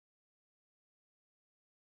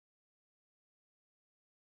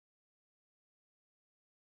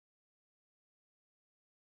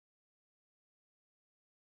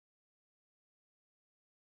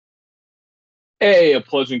Hey, a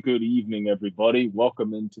pleasant good evening, everybody.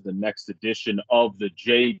 Welcome into the next edition of the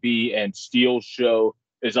JB&Steel Show.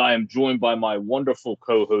 As I am joined by my wonderful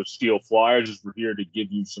co-host Steel Flyers, as we're here to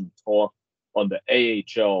give you some talk on the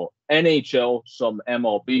AHL, NHL, some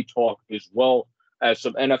MLB talk as well as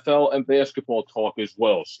some NFL and basketball talk as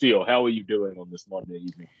well. Steel, how are you doing on this Monday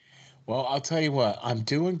evening? Well, I'll tell you what, I'm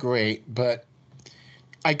doing great, but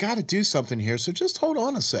I got to do something here, so just hold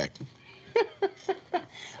on a sec.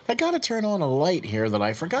 I got to turn on a light here that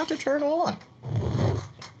I forgot to turn on.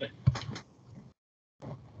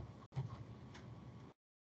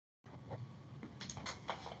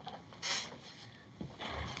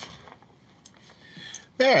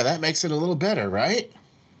 There, that makes it a little better, right?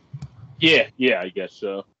 Yeah, I guess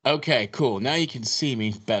so. Okay, cool. Now you can see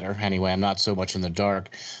me better. Anyway, I'm not so much in the dark.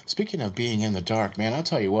 Speaking of being in the dark, man, I'll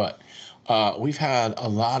tell you what. We've had a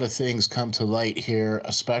lot of things come to light here,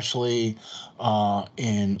 especially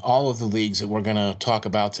in all of the leagues that we're going to talk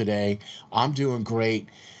about today. I'm doing great.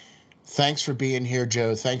 Thanks for being here,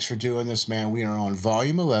 Joe. Thanks for doing this, man. We are on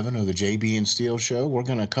volume 11 of the JB&Steel Show. We're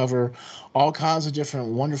going to cover all kinds of different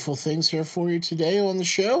wonderful things here for you today on the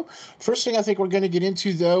show. First thing I think we're going to get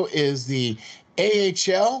into, though, is the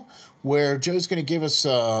AHL, where Joe's going to give us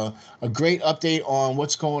a great update on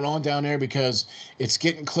what's going on down there because it's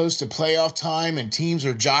getting close to playoff time and teams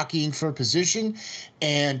are jockeying for position.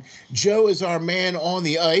 And Joe is our man on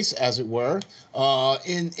the ice, as it were,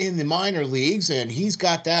 in the minor leagues, and he's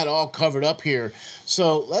got that all covered up here.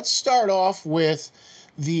 So let's start off with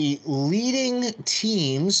the leading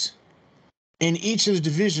teams in each of the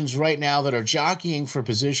divisions right now that are jockeying for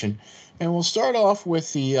position. And we'll start off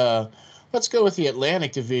with let's go with the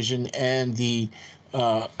Atlantic Division, and the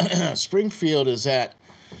Springfield is at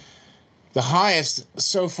the highest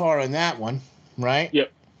so far in that one, right?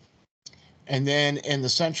 Yep. And then in the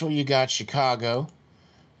Central, you got Chicago.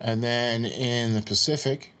 And then in the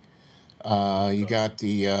Pacific, you got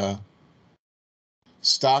the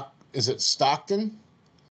is it Stockton?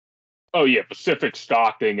 Oh yeah, Pacific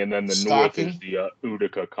Stockton, and then the north is Stockton? the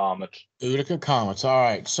Utica Comets. Utica Comets. All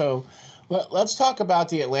right. So let's talk about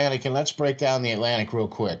the Atlantic, and let's break down the Atlantic real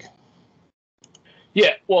quick.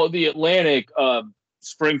 Yeah, well, the Atlantic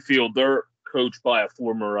Springfield, they're coached by a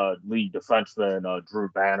former league defenseman, Drew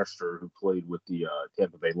Bannister, who played with the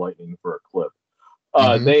Tampa Bay Lightning for a clip.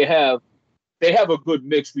 Uh, Mm-hmm. they have they have a good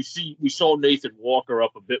mix. We saw Nathan Walker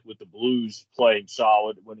up a bit with the Blues playing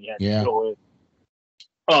solid when he had to Yeah. fill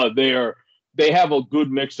in. They have a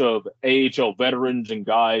good mix of AHL veterans and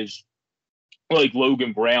guys like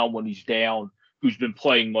Logan Brown when he's down, who's been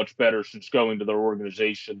playing much better since going to their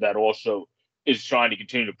organization. That also is trying to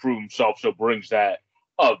continue to prove himself, so brings that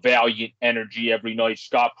valiant energy every night.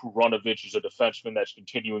 Scott Krunovic is a defenseman that's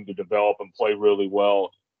continuing to develop and play really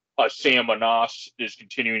well. Sam Manas is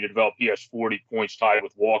continuing to develop. He has 40 points tied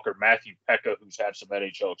with Walker. Matthew Pekka, who's had some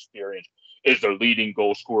NHL experience, is their leading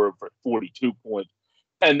goal scorer for 42 points.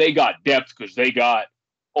 And they got depth because they got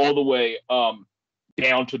all the way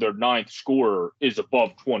down to their ninth scorer is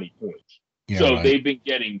above 20 points. Yeah. So Right. they've been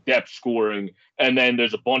getting depth scoring. And then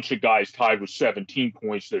there's a bunch of guys tied with 17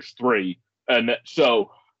 points. There's three.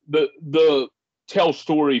 So the tell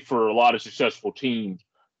story for a lot of successful teams,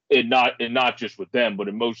 and not just with them, but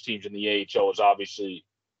in most teams in the AHL is obviously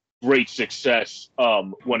great success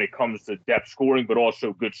when it comes to depth scoring, but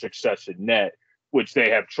also good success in net, which they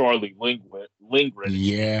have Charlie Lindgren, and he's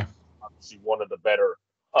Yeah. obviously one of the better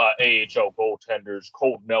AHL goaltenders.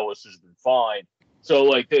 Colton Ellis has been fine. So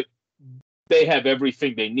like they have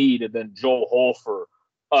everything they need, and then Joel Holfer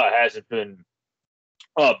hasn't been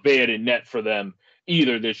bad in net for them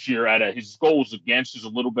either this year. His goals against is a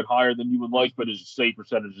little bit higher than you would like, but his save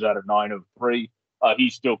percentage is at a 903.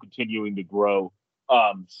 He's still continuing to grow.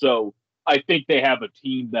 So I think they have a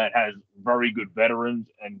team that has very good veterans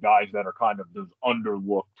and guys that are kind of those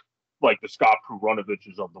underlooked, like the Scott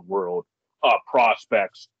Krunoviches of the world,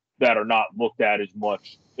 prospects that are not looked at as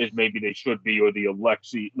much as maybe they should be, or the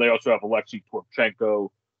Alexei. They also have Alexei Torchenko,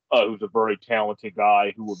 who's a very talented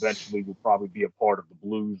guy who eventually will probably be a part of the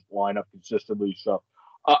Blues lineup consistently. So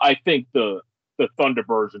I think the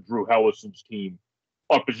Thunderbirds and Drew Hellison's team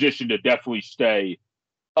are positioned to definitely stay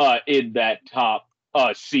in that top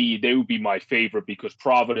seed. They would be my favorite because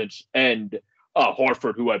Providence and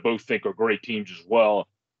Hartford, who I both think are great teams as well,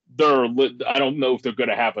 I don't know if they're going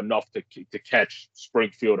to have enough to catch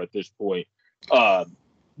Springfield at this point. Uh,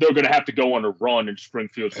 they're going to have to go on a run, and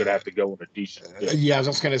Springfield's going to have to go on a decent dip. Yeah, I was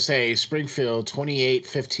just going to say Springfield 28,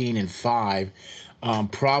 15, and 5.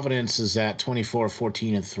 Providence is at 24,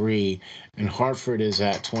 14, and 3. And Hartford is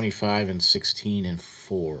at 25 and 16 and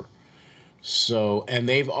 4. So, and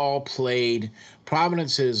they've all played.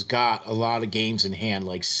 Providence has got a lot of games in hand,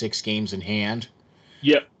 like 6 games in hand.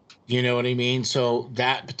 Yep. You know what I mean? So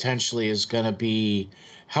that potentially is going to be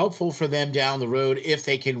helpful for them down the road if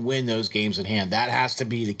they can win those games in hand. That has to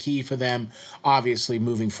be the key for them. Obviously,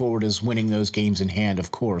 moving forward is winning those games in hand,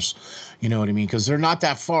 of course. You know what I mean? Because they're not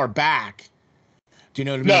that far back. Do you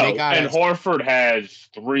know what I mean? They No, got and to, Hartford has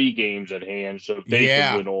 3 games at hand, so if they can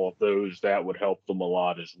yeah, win all of those, that would help them a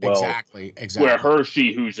lot as well. exactly, Where exactly.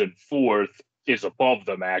 Hershey, who's in 4th, is above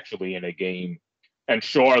them actually in a game, and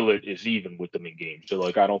Charlotte is even with them in games. So,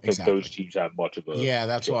 like, I don't think those Exactly. teams have much of a Yeah,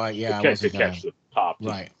 that's why. chance Yeah, I to wasn't gonna. catch the top team.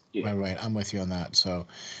 Right, Yeah. right. I'm with you on that. So,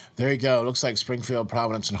 there you go. Looks like Springfield,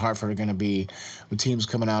 Providence, and Hartford are going to be the teams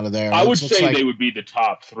coming out of there. I would Looks say like they would be the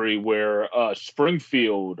top 3. Where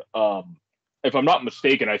Springfield, if I'm not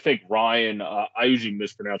mistaken, I think Ryan. I usually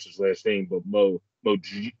mispronounce his last name, but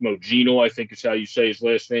Mogino, I think is how you say his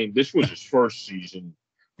last name. This was his first season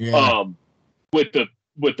yeah, um, with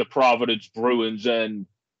the Providence Bruins, and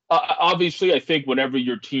obviously, I think whenever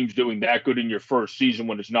your team's doing that good in your first season,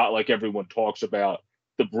 when it's not like everyone talks about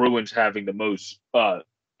the Bruins having the most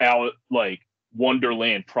like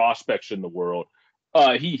Wonderland prospects in the world.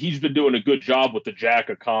 He's been doing a good job with the Jack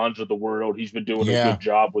Cons of the world. He's been doing a yeah, good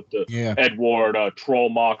job with the yeah, Edward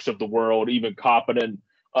Trollmocks of the world, even Koppinen.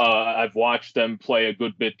 I've watched them play a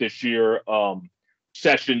good bit this year.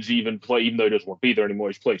 Sessions even play, even though he doesn't want to be there anymore.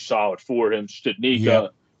 He's played solid for him. yep, Studnicka,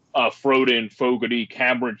 Froden, Fogarty,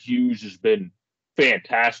 Cameron Hughes has been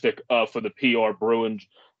fantastic for the PR Bruins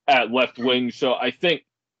at left wing. So I think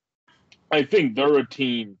they're a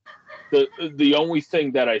team. The only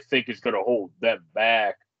thing that I think is going to hold them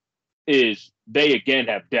back is they again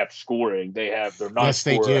have depth scoring. They have their ninth yes,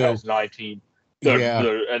 they scorer do. has 19. Yeah,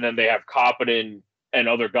 And then they have Koppinen and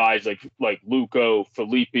other guys like Luco,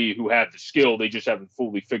 Felipe who have the skill. They just haven't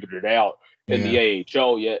fully figured it out in the yeah,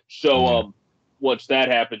 AHL yet. So yeah, once that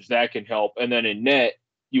happens, that can help. And then in net,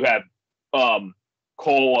 you have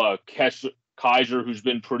Cole Kaiser, who's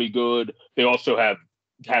been pretty good. They also have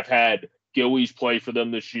had Gillies play for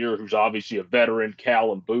them this year, who's obviously a veteran.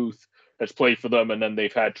 Callum Booth has played for them, and then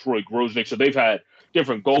they've had Troy Grosnick. So they've had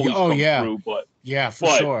different yeah. goalies Oh, come yeah, through, but yeah, for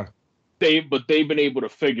but sure. they've been able to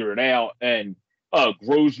figure it out. And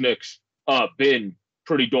Grosnick's been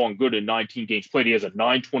pretty darn good in 19 games played. He has a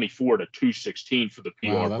 924 to 216 for the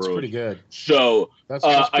Wow, PR that's pretty Bruins. good. So That's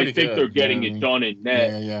I pretty think they're good. You know what getting I it mean? done in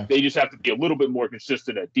net. Yeah, yeah, They just have to be a little bit more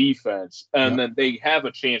consistent at defense, and yep. then they have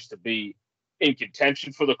a chance to be in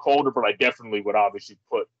contention for the Calder. But I definitely would obviously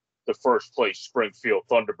put the first place Springfield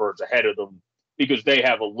Thunderbirds ahead of them because they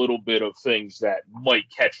have a little bit of things that might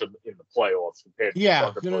catch them in the playoffs compared to the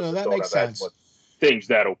Yeah, Thunderbirds no, that that don't makes have as sense. much things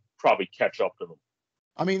that'll probably catch up to them.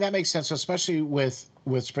 I mean, that makes sense, especially with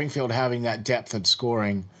Springfield having that depth at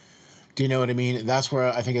scoring. Do you know what I mean? That's where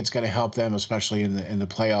I think it's going to help them, especially in the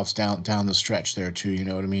playoffs down the stretch there too. You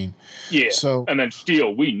know what I mean? Yeah. So, And then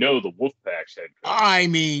Steele, we know the Wolfpack's head I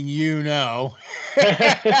mean, you know.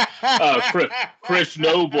 coach. Chris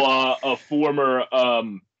Nobla, a former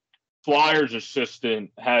Flyers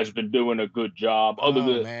assistant, has been doing a good job. Other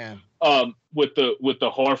Oh than man. with the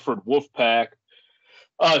Hartford Wolfpack,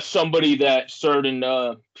 somebody that certain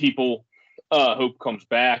people hope comes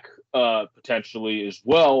back potentially as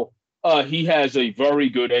well. He has a very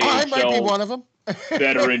good I might be AHL one of them.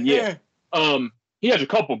 veteran. Yeah. He has a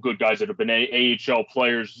couple good guys that have been AHL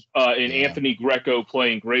players. In Yeah. Anthony Greco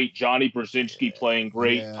playing great, Johnny Brzezinski playing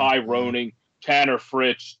great, Yeah. Ty Yeah. Roning, Tanner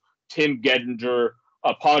Fritz, Tim Gedinger,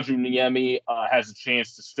 Paju Niemi has a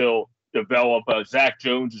chance to still develop. Zach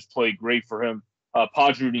Jones has played great for him.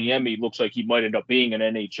 Paju Niemi looks like he might end up being an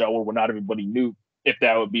NHLer where not everybody knew if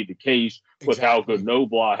that would be the case with how good Exactly.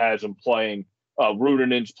 Nobla has him playing.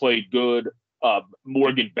 Rudinen's played good.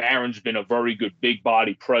 Morgan Barron's been a very good big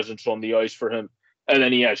body presence on the ice for him. And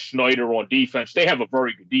then he has Schneider on defense. They have a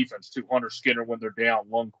very good defense too. Hunter Skinner when they're down,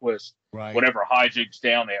 Lundqvist. Right. Whenever Hijik's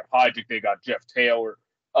down, they have Hijik. They got Jeff Taylor.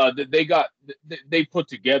 They put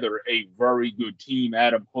together a very good team.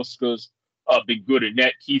 Adam Huska's been good at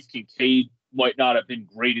net. Keith Kincaid might not have been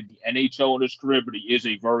great in the NHL in his career, but he is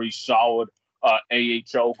a very solid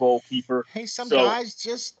AHL goalkeeper. Hey, So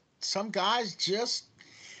some guys just,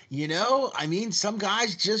 I mean, some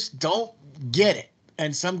guys just don't get it.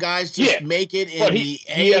 And some guys yeah, just make it but in he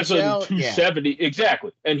the he has a AHL. Yeah. 270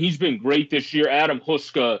 exactly, and he's been great this year. Adam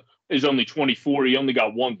Huska is only 24. He only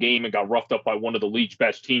got one game and got roughed up by one of the league's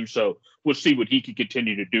best teams. So we'll see what he can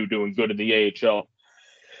continue to do, doing good in the AHL.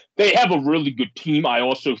 They have a really good team. I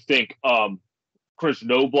also think Chris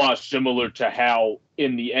Nobla, similar to how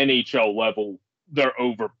in the NHL level they're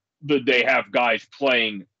over. They have guys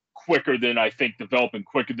playing developing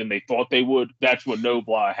quicker than they thought they would. That's what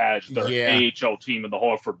Nobla has their Yeah, AHL team in the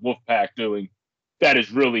Hartford Wolfpack doing. That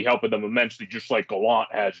is really helping them immensely, just like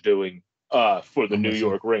Gallant has doing for the I'm New with you.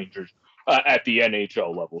 York Rangers at the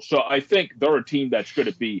NHL level. So I think they're a team that's going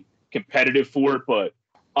to be competitive for it, but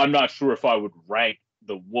I'm not sure if I would rank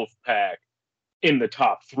the Wolfpack in the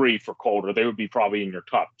top 3 for Calder. They would be probably in your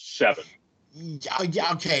top 7.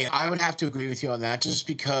 Yeah, okay. I would have to agree with you on that, just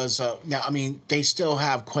because now, I mean, they still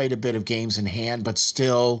have quite a bit of games in hand, but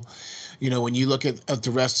still, when you look at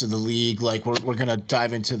the rest of the league, like we're gonna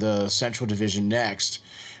dive into the Central Division next,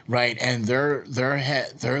 right? And their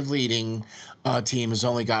leading team has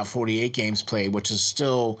only got 48 games played, which is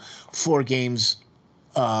still 4 games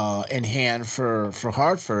in hand for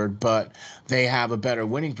Hartford, but they have a better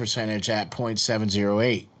winning percentage at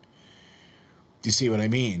 .708. Do you see what I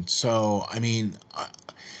mean? So, I mean,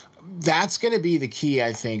 that's going to be the key,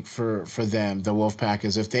 I think, for them, the Wolfpack,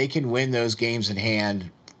 is if they can win those games in hand,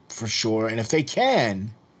 for sure. And if they can,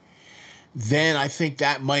 then I think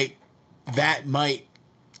that might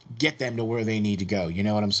get them to where they need to go. You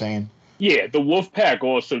know what I'm saying? Yeah, the Wolfpack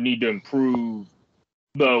also need to improve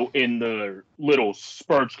though in the little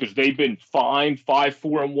spurts because they've been fine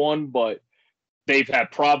 5-4-1, but they've had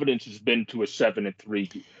Providence has been to a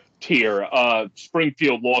 7-3 tier.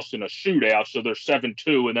 Springfield lost in a shootout, so they're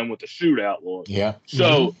 7-2, and then with the shootout loss. Yeah.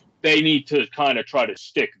 So they need to kind of try to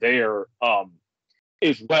stick there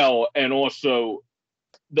as well. And also,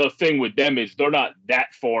 the thing with them is they're not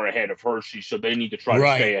that far ahead of Hershey, so they need to try to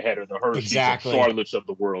stay Right. ahead of the Hersheys and Exactly. Charlottes of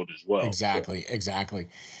the world as well. Exactly.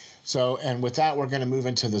 So, and with that, we're going to move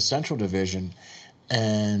into the Central Division.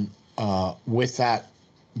 And with that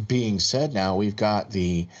being said, now we've got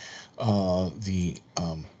the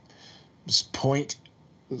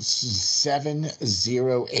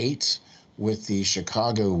 .708 with the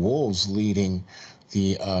Chicago Wolves leading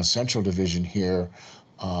the Central Division here.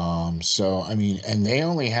 So, I mean, and they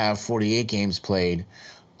only have 48 games played.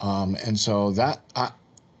 And so that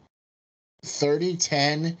 30,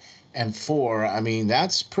 10, and 4, I mean,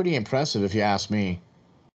 that's pretty impressive if you ask me.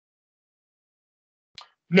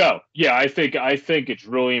 No, yeah, I think it's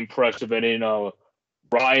really impressive. And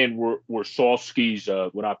Ryan Warsofsky's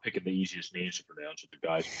we're not picking the easiest names to pronounce with the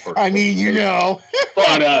guys first. I mean,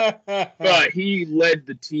 but he led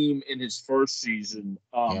the team in his first season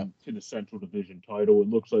to the Central Division title. It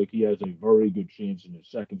looks like he has a very good chance in his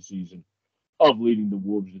second season of leading the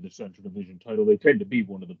Wolves to the Central Division title. They tend to be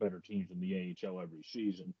one of the better teams in the AHL every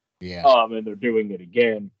season. Yeah. And they're doing it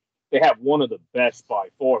again. They have one of the best by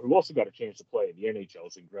far, who also got a chance to play in the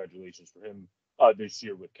NHL. So congratulations for him this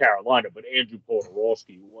year with Carolina. But Andrew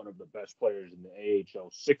Podorowski, one of the best players in the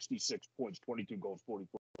AHL, 66 points, 22 goals,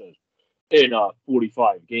 44 assists in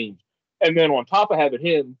 45 games. And then on top of having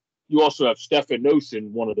him, you also have Stefan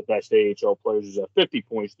Nosen, one of the best AHL players, who's at 50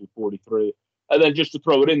 points through 43. And then just to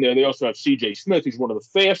throw it in there, they also have C.J. Smith, who's one of the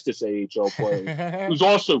fastest AHL players, who's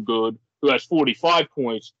also good, who has 45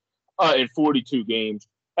 points in 42 games.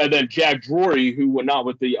 And then Jack Drury, who went out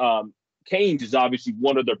with the Canes, is obviously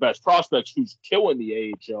one of their best prospects, who's killing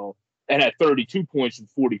the AHL and had 32 points in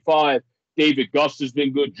 45. David Gust has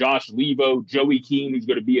been good. Josh Levo, Joey Keane, who's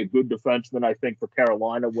going to be a good defenseman, I think, for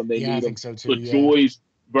Carolina when they need him. I think so too. LaJoy's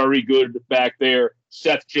very good back there.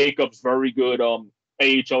 Seth Jacobs, very good AHL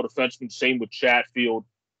defenseman. Same with Chatfield.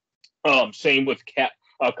 Same with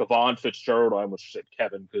Kevon Fitzgerald. I almost said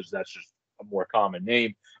Kevin because that's just a more common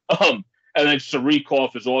name. And then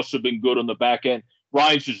Sarikov has also been good on the back end.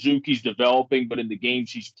 Ryan Suzuki's developing, but in the games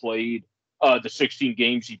he's played, the 16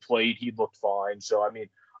 games he played, he looked fine. So, I mean,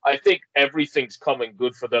 I think everything's coming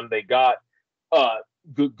good for them. They got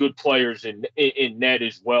good players in net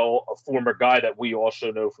as well. A former guy that we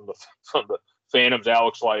also know from the Phantoms,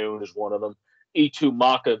 Alex Lyon is one of them. Itu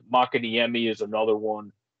Makaniemi is another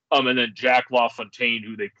one. And then Jack LaFontaine,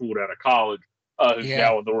 who they pulled out of college. Who's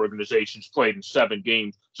now in the organization's played in 7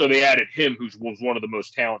 games. So they added him, who was one of the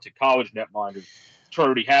most talented college netminders, to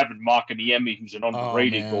already having Makaniemi, who's an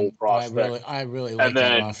underrated goal prospect. I really like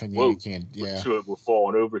that often. We're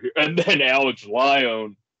falling over here. And then Alex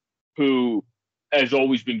Lyon, who has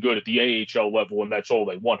always been good at the AHL level, and that's all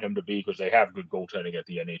they want him to be because they have good goaltending at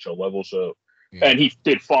the NHL level. So, and he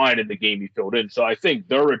did fine in the game he filled in. So I think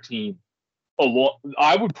they're a team.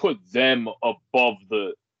 I would put them above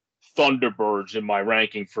the Thunderbirds in my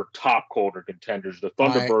ranking for top Calder contenders. The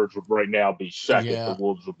Thunderbirds would right now be second. The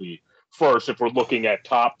Wolves would be first. If we're looking at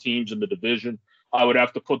top teams in the division, I would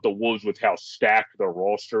have to put the Wolves with how stacked their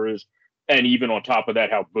roster is And even on top of that,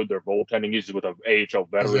 how good their goaltending is with an AHL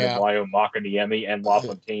veteran in Yeah, Maio Makaniemi and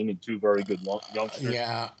LaFontaine and two very good youngsters.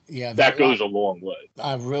 yeah. That goes a long way.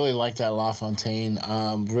 I really like that LaFontaine.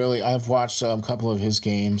 Really, I've watched a couple of his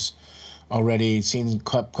games already. Seen a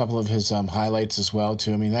couple of his highlights as well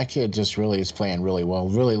too. I mean, that kid just really is playing really well.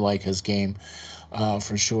 Really like his game,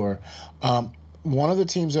 for sure. One of the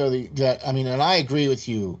teams though that I mean, and I agree with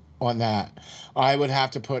you on that. I would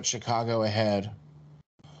have to put Chicago ahead,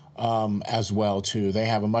 as well too. They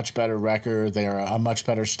have a much better record. They're a much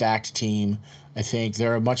better stacked team. I think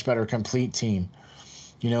they're a much better complete team.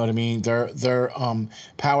 You know what I mean? Their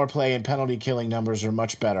power play and penalty killing numbers are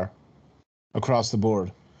much better across the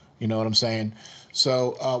board. You know what I'm saying?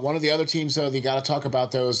 So one of the other teams though, you got to talk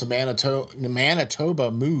about those the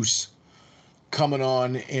Manitoba Moose coming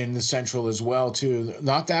on in the Central as well too.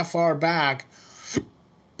 Not that far back.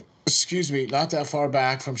 Excuse me, not that far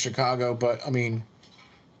back from Chicago, but I mean,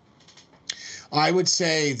 I would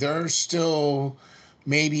say they're still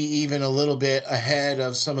maybe even a little bit ahead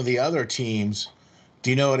of some of the other teams. Do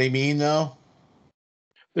you know what I mean, though?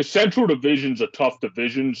 The Central Division's a tough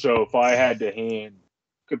division, so if I had to hand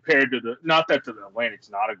compared to the not that the Atlantic's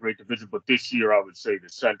not a great division, but this year I would say the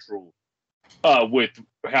Central, with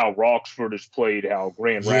how Roxford has played, how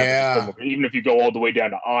Grand Rapids has Yeah. played, even if you go all the way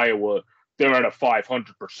down to Iowa, they're at a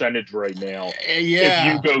 500 percentage right now. If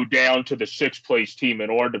you Yeah. go down to the sixth place team in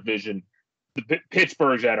our division,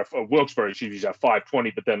 Pittsburgh's at Wilkes-Barre, he's at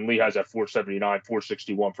 520, but then Lehigh's at 479,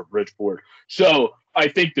 461 for Bridgeport. So I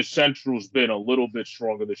think the Central's been a little bit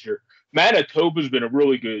stronger this year. Manitoba's been a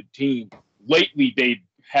really good team. Lately, they've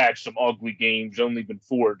had some ugly games, only been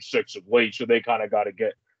 4-6 of late, so they kind of got to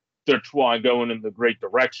get their twine going in the great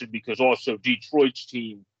direction because also Detroit's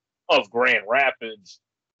team of Grand Rapids,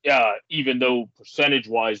 even though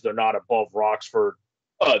percentage-wise they're not above Roxford,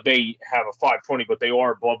 they have a 520, but they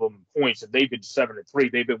are above them in points, and they've been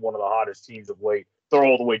 7-3. They've been one of the hottest teams of late. They're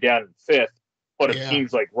all the way down in fifth. But if Yeah.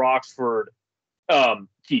 teams like Roxford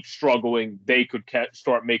keep struggling, they could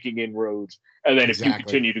start making inroads. And then if you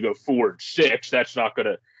continue to go 4-6, that's not going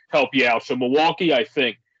to help you out. So Milwaukee, I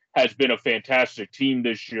think, has been a fantastic team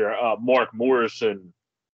this year. Mark Morrison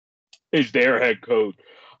is their head coach.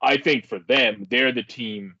 I think for them, they're the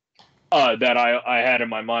team that I had in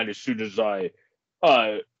my mind as soon as I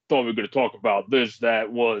thought we were going to talk about this.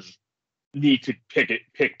 That was need to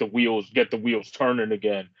pick the wheels, get the wheels turning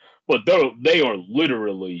again. But they are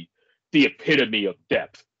literally the epitome of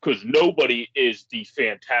depth because nobody is the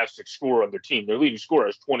fantastic scorer on their team. Their leading scorer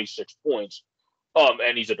has 26 points,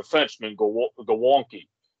 and he's a defenseman, Gawonki.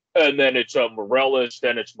 And then it's Morellis,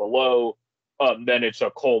 then it's Malo, then it's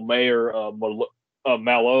Cole Mayer,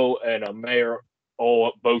 Malo, and Mayer.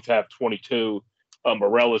 Both have 22.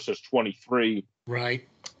 Morellis has 23. Right.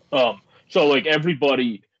 So like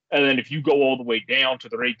everybody, and then if you go all the way down to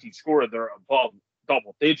their 18 scorer, they're above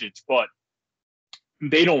double digits, but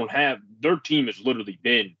they don't have their team has literally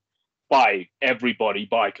been by everybody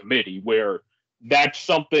by committee, where that's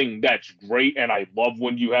something that's great. And I love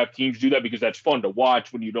when you have teams do that because that's fun to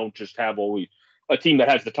watch when you don't just have always a team that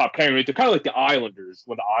has the top carrying rate. They're kind of like the Islanders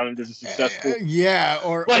when the Islanders are successful. Yeah,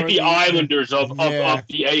 or the Islanders of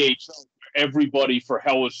the AHL. Everybody for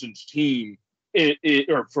Hellison's team,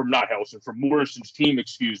 or from not Hellison, from Morrison's team,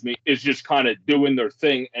 excuse me, is just kind of doing their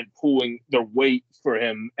thing and pulling their weight for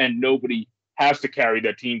him, and nobody has to carry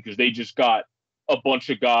that team because they just got a bunch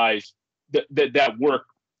of guys that work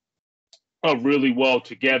really well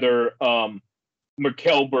together.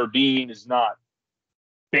 Mikkel Berdeen is not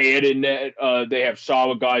bad in net. They have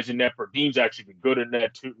solid guys in net. Berdeen's actually been good in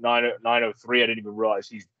net. 903. I didn't even realize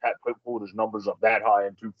he's pulled his numbers up that high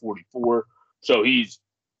in 244. So he's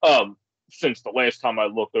since the last time I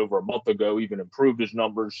looked over a month ago, even improved his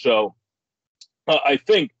numbers. So I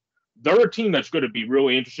think they're a team that's going to be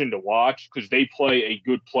really interesting to watch because they play a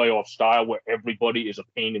good playoff style where everybody is a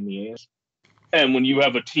pain in the ass. And when you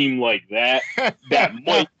have a team like that, that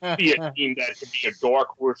might be a team that could be a dark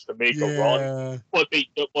horse to make a run. But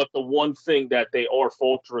the one thing that they are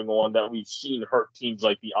faltering on that we've seen hurt teams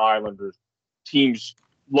like the Islanders, teams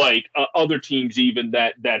like other teams even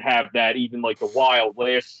that have that, even like the Wild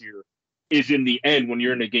last year, is in the end when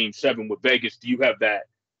you're in a game 7 with Vegas, do you have that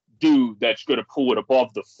dude that's going to pull it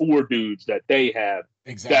above the 4 dudes that they have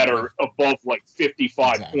that are above like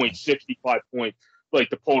 55 points, 65 points, like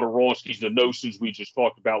the Podorowskis, the Nosons we just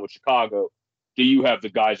talked about with Chicago? Do you have the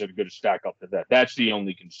guys that are going to stack up to that? That's the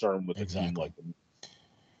only concern with a team like them.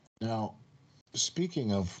 Now,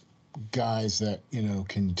 speaking of guys that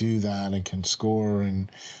can do that and can score and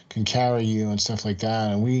can carry you and stuff like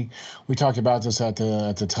that, and we talked about this at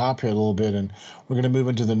the top here a little bit, and we're going to move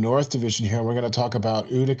into the North Division here. We're going to talk about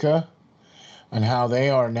Utica and how they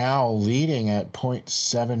are now leading at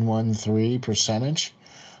 .713 percentage.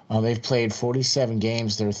 They've played 47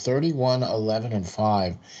 games. They're 31, 11, and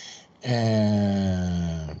 5.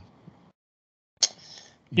 And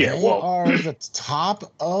Yeah, they well, are the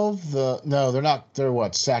top of the. No, they're not. They're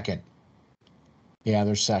what? Second. Yeah,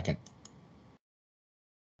 they're second.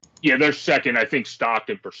 yeah, they're second. I think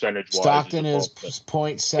Stockton percentage-wise is Stockton is above them.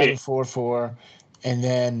 .744, and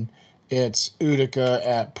then it's Utica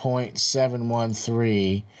at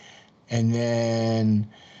 .713, and then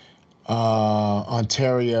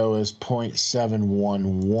Ontario is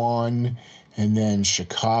 .711, and then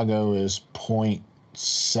Chicago is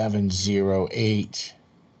 .708.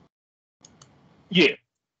 Yeah.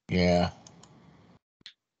 Yeah.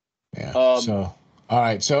 Yeah. Um, So, all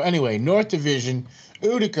right. So anyway, North Division,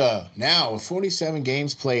 Utica now with 47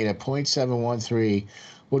 games played at .713.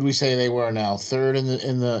 What do we say they were now? Third in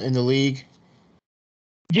the league.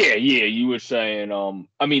 yeah, you were saying.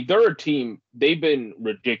 I mean, they're a team. They've been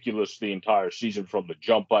ridiculous the entire season from the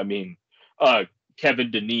jump. I mean,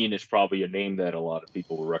 Kevin Dineen is probably a name that a lot of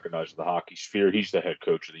people will recognize in the hockey sphere. He's the head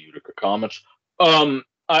coach of the Utica Comets.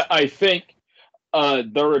 I think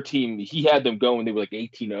they're a team. He had them going. They were like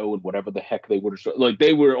 18-0 and whatever the heck they would have. Like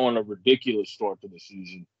they were on a ridiculous start to the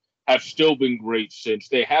season. Have still been great since.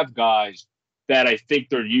 They have guys that I think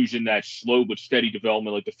they're using that slow but steady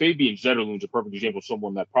development. Like the Fabian Zetterlund's a perfect example of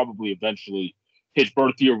someone that probably eventually his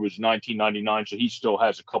birth year was 1999, so he still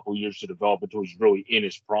has a couple years to develop until he's really in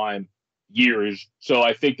his prime years. So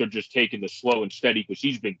I think they're just taking the slow and steady because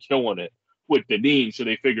he's been killing it with the knee. So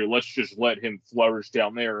they figure let's just let him flourish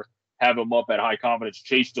down there, have him up at high confidence.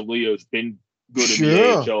 Chase DeLeo's been good in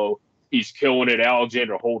the Sure. AHL. He's killing it.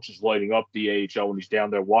 Alexander Holtz is lighting up the AHL when he's down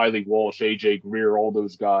there. Wiley Walsh, AJ Greer, all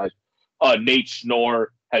those guys. Nate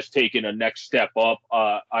Snorr has taken a next step up.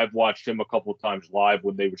 I've watched him a couple of times live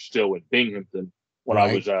when they were still in Binghamton when I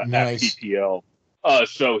Right. was at Nice. PPL.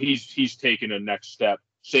 So he's taken a next step.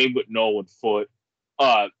 Same with Nolan Foote.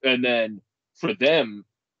 And then for them,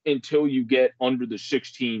 until you get under the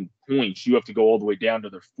 16 points, you have to go all the way down to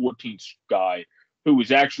their 14th guy, who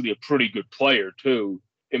is actually a pretty good player too,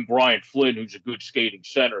 in Brian Flynn, who's a good skating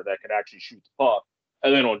center that can actually shoot the puck.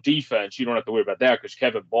 And then on defense, you don't have to worry about that because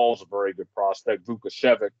Kevin Ball's a very good prospect.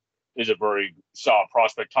 Vukašević is a very solid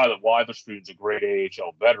prospect. Tyler Witherspoon's a great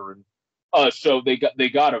AHL veteran. So they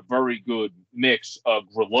got a very good mix.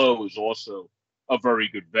 Grillo is also a very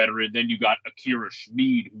good veteran. Then you got Akira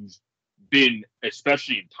Schmid, who's been,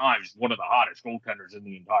 especially in times, one of the hottest goaltenders in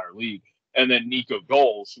the entire league. And then Nico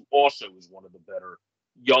Goals, who also is one of the better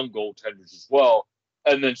young goaltenders as well.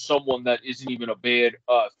 And then someone that isn't even a bad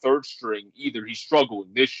third string either. He's struggling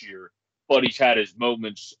this year, but he's had his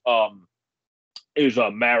moments. Is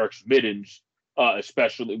Marek Middens,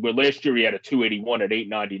 especially where last year he had a 281 at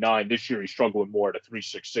 899. This year he's struggling more at a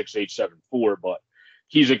 366, 874. But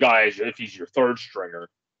he's a guy, if he's your third stringer,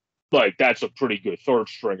 like that's a pretty good third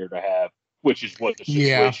stringer to have, which is what the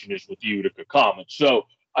Yeah. situation is with Utica Comets. So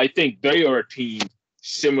I think they are a team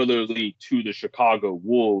similarly to the Chicago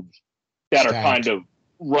Wolves that are kind Stacked. of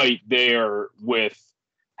right there with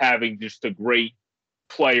having just the great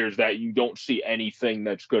players that you don't see anything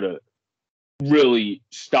that's going to really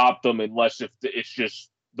stop them unless if it's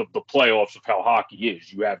just the playoffs of how hockey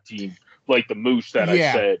is. You have teams like the Moose that I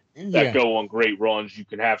Yeah. said that Yeah. go on great runs. You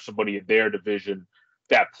can have somebody in their division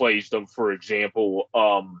that plays them. For example,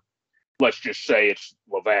 let's just say it's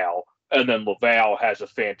Laval, and then Laval has a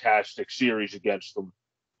fantastic series against them.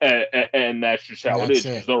 And that's just how it That's is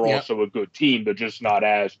because it. they're Yep. also a good team. They're just not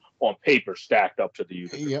as on paper stacked up to the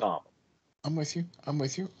Utica Yep. Comets. I'm with you. I'm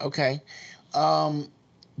with you. Okay. Um,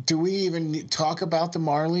 do we even talk about the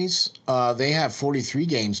Marlies? They have 43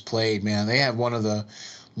 games played, man. They have one of the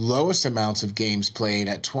lowest amounts of games played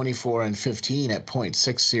at 24 and 15 at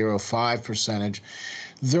 .605 percentage.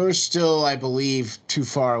 They're still, I believe, too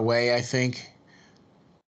far away, I think.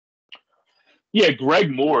 Yeah, Greg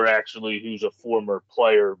Moore actually, who's a former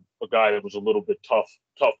player, a guy that was a little bit tough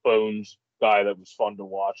bones, guy that was fun to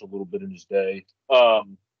watch a little bit in his day.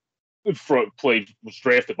 Was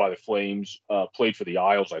drafted by the Flames, played for the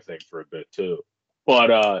Isles, I think, for a bit too.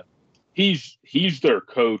 But he's their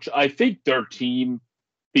coach. I think their team,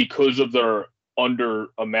 because of their under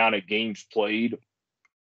amount of games played,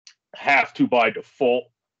 have to by default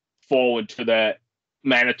fall into that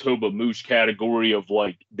Manitoba Moose category of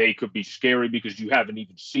like they could be scary because you haven't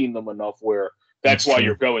even seen them enough where that's That's why true.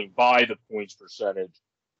 you're going by the points percentage.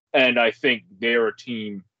 And I think they're a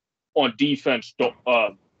team on defense.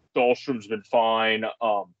 Dahlstrom's been fine.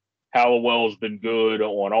 Hallowell's been good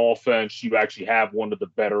on offense. You actually have one of the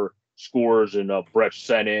better scorers in Brett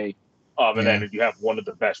Sene. And then you have one of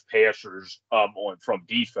the best passers on from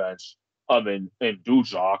defense in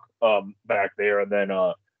Duzak back there, and then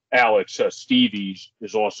Alex Stevies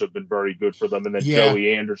has also been very good for them, and then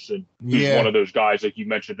Joey Anderson, who's one of those guys like you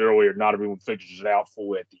mentioned earlier. Not everyone figures it out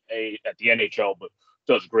full at the NHL, but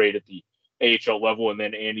does great at the AHL level, and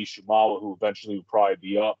then Andy Shumala, who eventually will probably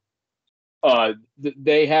be up.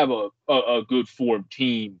 They have a good formed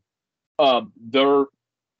team. Their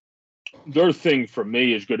thing for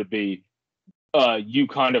me is going to be you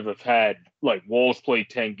kind of have had like Walls played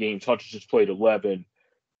 10 games, Hutchinson's played 11.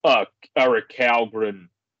 Eric Kalgren,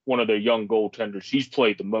 one of their young goaltenders, he's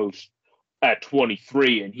played the most at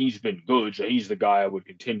 23, and he's been good. So he's the guy I would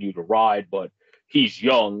continue to ride, but he's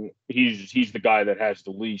young. He's the guy that has the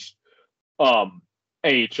least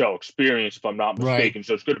AHL experience, if I'm not mistaken. Right.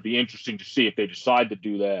 So it's going to be interesting to see if they decide to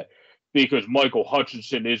do that, because Michael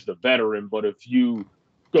Hutchinson is the veteran. But if you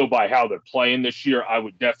go by how they're playing this year, I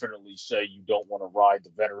would definitely say you don't want to ride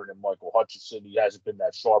the veteran in Michael Hutchinson. He hasn't been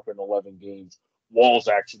that sharp in 11 games. Wall's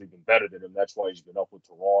actually been better than him. That's why he's been up with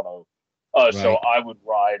Toronto. Right. So I would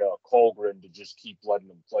ride Colgren to just keep letting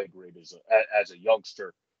him play great as a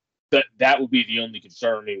youngster. That would be the only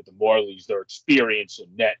concern with the Marlies, their experience in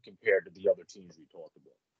net compared to the other teams we talked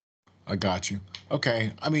about. I got you.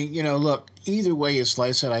 Okay. I mean, look, either way you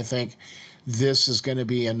slice it, I think this is going to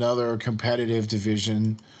be another competitive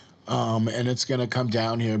division, and it's going to come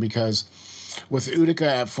down here because with Utica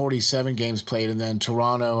at 47 games played, and then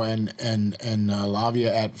Toronto and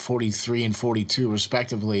Lavia at 43 and 42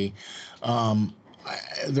 respectively,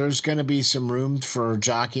 there's going to be some room for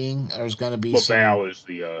jockeying. There's going to be Laval is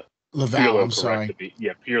the Laval. I'm sorry.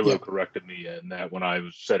 Pirlo corrected me in that when I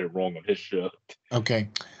said it wrong on his show. Okay,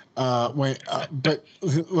 but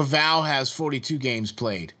Laval has 42 games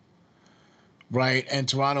played. Right, and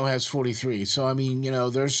Toronto has 43. So, I mean,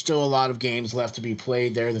 there's still a lot of games left to be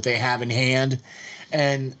played there that they have in hand,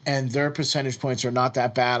 and their percentage points are not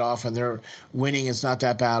that bad off, and their winning is not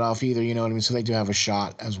that bad off either, you know what I mean? So they do have a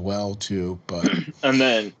shot as well, too. But and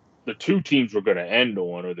then the two teams we're going to end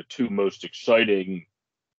on are the two most exciting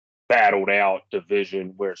battled-out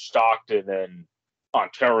division, where Stockton and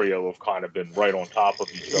Ontario have kind of been right on top of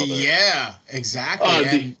each other. Yeah,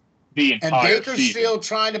 exactly. The entire and Bakersfield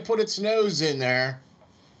season. Trying to put its nose in there.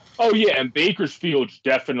 Oh yeah, and Bakersfield's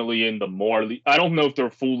definitely in the Marley. I don't know if they're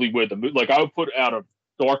fully with the Moose. Like I would put out of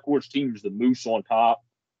dark horse teams the Moose on top,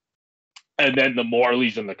 and then the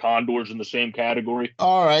Marlies and the Condors in the same category.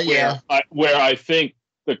 All right, where I think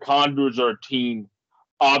the Condors are a team.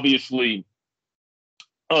 Obviously,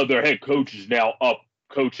 their head coach is now up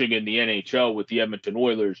coaching in the NHL with the Edmonton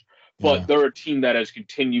Oilers, but they're a team that has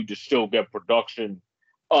continued to still get production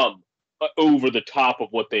over the top of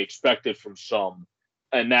what they expected from some,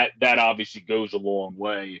 and that obviously goes a long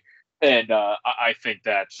way. And I think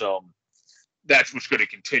that's what's going to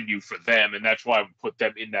continue for them, and that's why I would put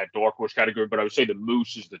them in that dark horse category. But I would say the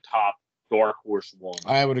Moose is the top dark horse one.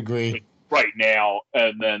 I would agree right now,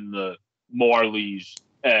 and then the Marlies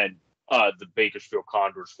and the Bakersfield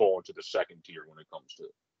Condors fall into the second tier when it comes to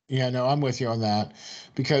it. Yeah, no, I'm with you on that,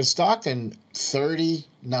 because Stockton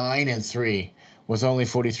 39-3 with only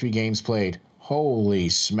 43 games played. Holy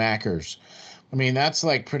smackers! I mean, that's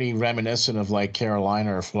like pretty reminiscent of like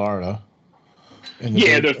Carolina or Florida.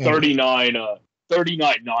 They're 39,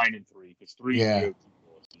 9-3 because 3 losses.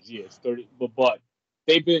 Yeah, it's 30, but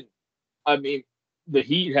they've been. I mean, the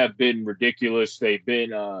Heat have been ridiculous. They've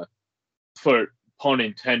been, for pun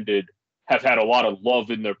intended, have had a lot of love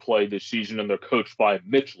in their play this season, and they're coached by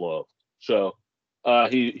Mitch Love. So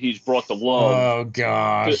he's brought the love. Oh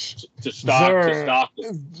gosh, to Stockton.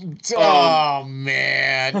 Oh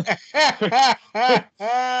man.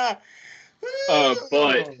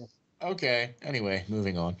 But okay. Anyway,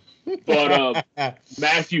 moving on. But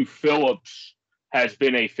Matthew Phillips has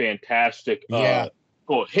been a fantastic. Well,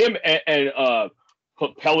 him and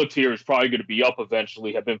Pelletier is probably going to be up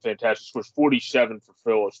eventually. Have been fantastic. Scores 47 for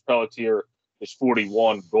Phillips. Pelletier is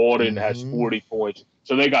 41. Gordon has 40 points.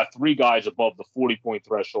 So they got 3 guys above the 40-point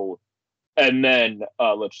threshold. And then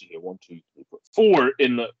let's see here, 1, 2, 3, 4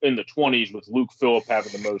 in the 20s with Luke Phillip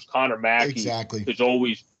having the most. Connor Mackey has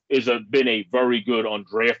been a very good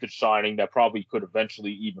undrafted signing that probably could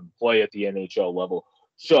eventually even play at the NHL level.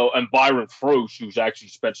 So, and Byron Frost, who's actually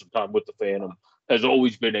spent some time with the Phantom, has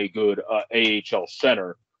always been a good AHL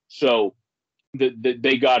center. So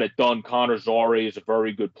they got it done. Connor Zare is a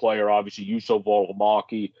very good player. Obviously, Yuso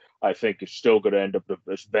Valimaki, I think, is still going to end up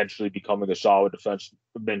eventually becoming a solid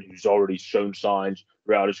defenseman who's already shown signs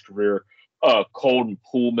throughout his career. Colton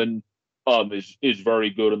Pullman is very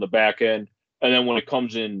good on the back end. And then when it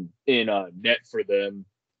comes in net for them,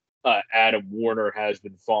 Adam Warner has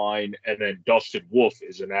been fine, and then Dustin Wolf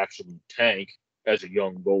is an absolute tank as a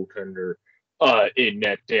young goaltender in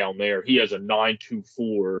net down there. He has a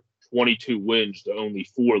 9.24, 22 wins to only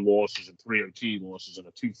 4 losses and 3 OT losses and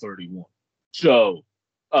a 231. So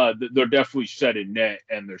they're definitely set in net,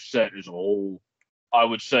 and they're set as a whole. I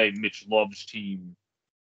would say Mitch Love's team,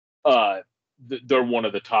 they're one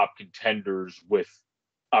of the top contenders with,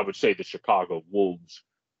 I would say, the Chicago Wolves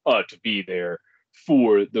to be there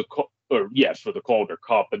for the Calder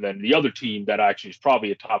Cup. And then the other team that actually is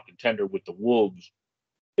probably a top contender with the Wolves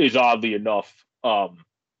is, oddly enough,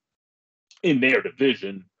 in their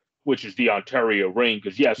division, which is the Ontario Reign.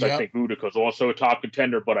 Because, yes, I think Utica's also a top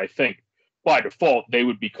contender, but I think by default they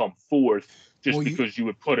would become fourth because you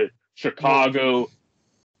would put it Chicago,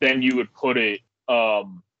 then you would put it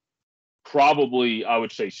probably, I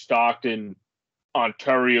would say, Stockton,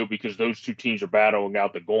 Ontario, because those two teams are battling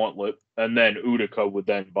out the gauntlet, and then Utica would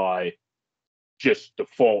then, by just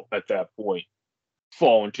default at that point,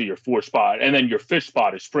 fall into your fourth spot. And then your fifth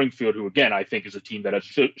spot is Springfield, who, again, I think is a team that has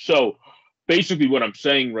 – so basically what I'm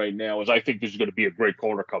saying right now is I think this is going to be a great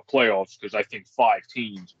Calder Cup playoffs, because I think 5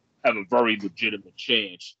 teams have a very legitimate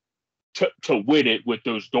chance to win it, with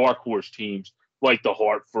those dark horse teams like the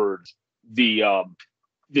Hartfords, the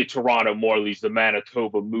Toronto Marlies, the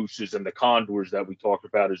Manitoba Mooses, and the Condors that we talked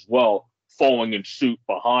about as well, falling in suit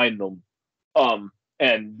behind them.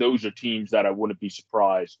 And those are teams that I wouldn't be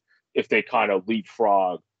surprised if they kind of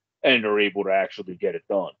leapfrog and are able to actually get it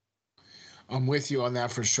done. I'm with you on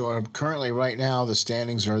that for sure. Currently, right now, the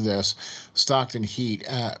standings are this: Stockton Heat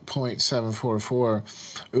at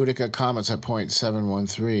 .744, Utica Comets at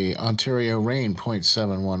 .713, Ontario Reign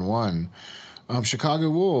 .711, Chicago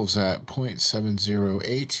Wolves at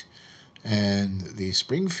 .708, and the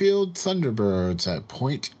Springfield Thunderbirds at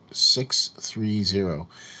 .630.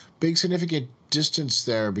 Big significant distance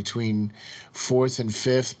there between 4th and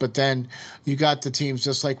 5th, but then you got the teams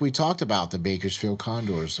just like we talked about: the Bakersfield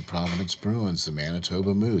Condors, the Providence Bruins, the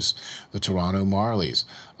Manitoba Moose, the Toronto Marlies.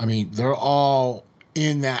 I mean, they're all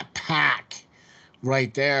in that pack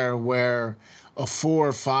right there, where a 4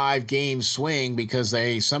 or 5 game swing, because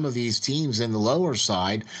some of these teams in the lower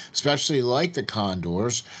side, especially like the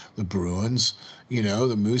Condors, the Bruins,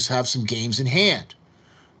 the Moose, have some games in hand.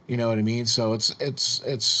 You know what I mean? So it's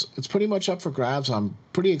pretty much up for grabs. I'm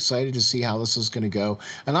pretty excited to see how this is going to go.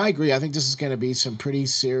 And I agree. I think this is going to be some pretty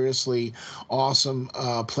seriously awesome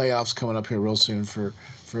playoffs coming up here real soon for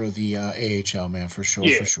the AHL, man, for sure,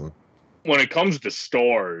 for sure. When it comes to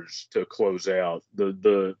stars to close out,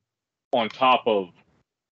 the on top of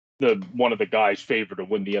one of the guys favored to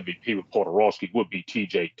win the MVP with Podorowski would be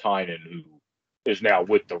TJ Tynan, who is now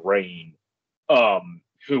with the Reign.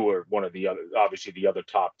 Who are one of the other, obviously the other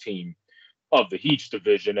top team of the Heat's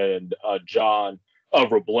division, and John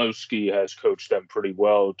Wroblewski has coached them pretty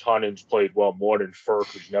well. Tynan's played well. Morton Firk,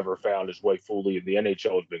 who's never found his way fully in the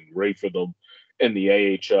NHL, has been great for them in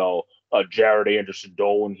the AHL. Jared Anderson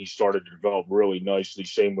Dolan, he started to develop really nicely.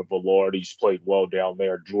 Same with Villard, he's played well down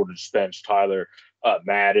there. Jordan Spence, Tyler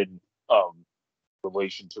Madden,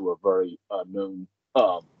 relation to a very known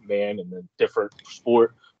man in a different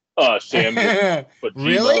sport. Sam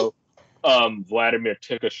Really? Vladimir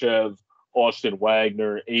Tikashev, Austin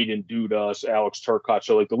Wagner, Aiden Dudas, Alex Turcotte.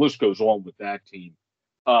 So, the list goes on with that team.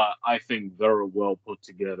 I think they're a well put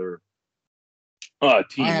together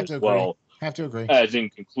team as well. I have to agree. As in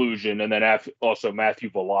conclusion, and then also Matthew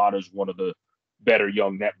Vallada is one of the better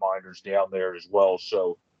young netminders down there as well.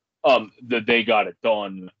 So they got it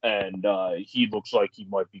done, and he looks like he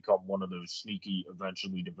might become one of those sneaky,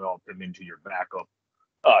 eventually develop him into your backup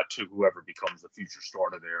to whoever becomes the future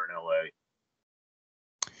starter there in LA.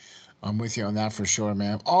 I'm with you on that for sure,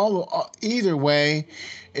 man. Either way,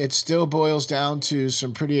 it still boils down to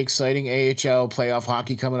some pretty exciting AHL playoff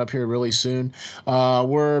hockey coming up here really soon.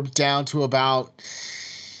 We're down to about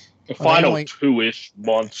the final 2-ish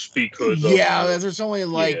months because there's only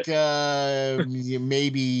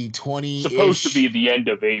maybe 20. Supposed to be the end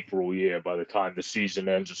of April, by the time the season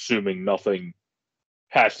ends, assuming nothing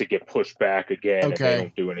has to get pushed back again and they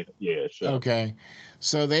don't do anything. Okay.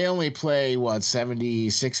 So they only play,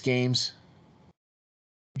 76 games?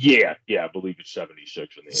 Yeah, I believe it's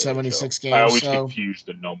 76 in the 76 NHL. games. I always confuse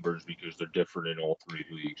the numbers because they're different in all 3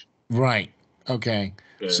 leagues. Right. Okay.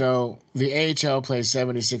 Yeah. So the AHL plays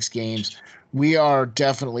 76 games. we are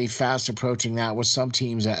definitely fast approaching that with some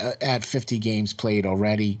teams at 50 games played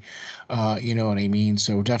already. You know what I mean?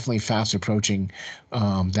 So we're definitely fast approaching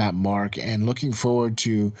that mark, and looking forward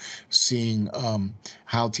to seeing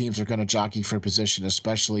how teams are going to jockey for position,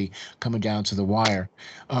 especially coming down to the wire.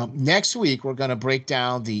 Next week, we're going to break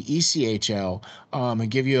down the ECHL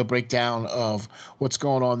and give you a breakdown of what's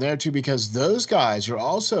going on there too, because those guys are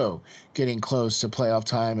also getting close to playoff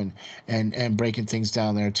time and breaking things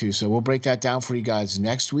down there too. So we'll break that down for you guys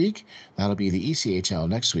next week. That'll be the ECHL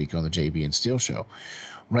next week on the JB&Steel show.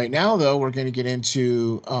 Right now, though, we're going to get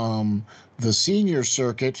into the senior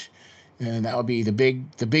circuit, and that will be the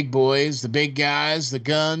big boys, the big guys, the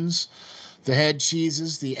guns, the head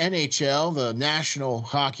cheeses, the NHL, the National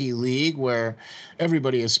Hockey League, where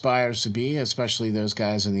everybody aspires to be, especially those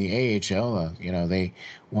guys in the AHL. You know, they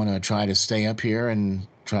want to try to stay up here and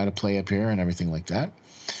try to play up here and everything like that.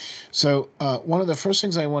 So one of the first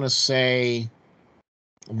things I want to say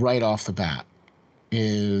right off the bat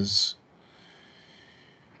is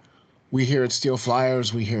we here at Steel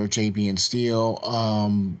Flyers, we here at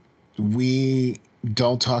JB&Steel, we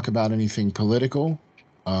don't talk about anything political.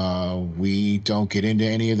 We don't get into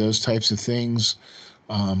any of those types of things.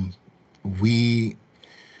 We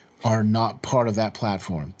are not part of that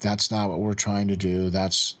platform. That's not what we're trying to do.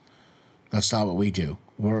 That's not what we do.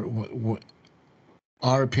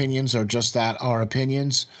 Our opinions are just that, our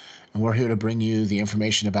opinions, and we're here to bring you the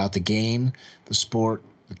information about the game, the sport,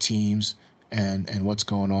 the teams, and what's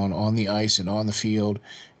going on the ice and on the field,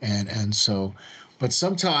 and so, but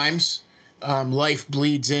sometimes life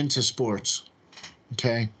bleeds into sports,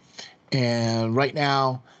 okay? And right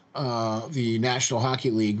now, the National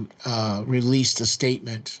Hockey League released a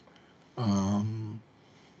statement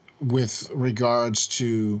with regards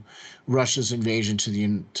to Russia's invasion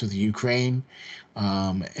to the Ukraine,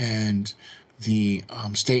 and the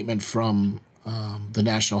statement from the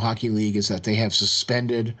National Hockey League is that they have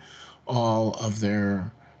suspended all of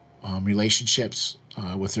their relationships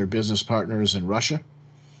with their business partners in Russia.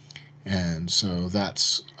 And so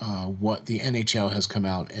that's what the NHL has come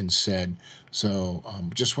out and said. So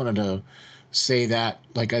just wanted to say that,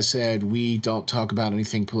 like I said, we don't talk about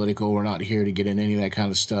anything political. We're not here to get in any of that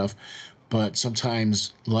kind of stuff. But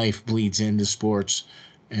sometimes life bleeds into sports,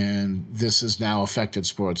 and this has now affected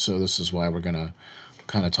sports. So this is why we're going to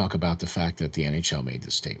kind of talk about the fact that the NHL made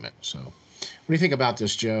this statement. So what do you think about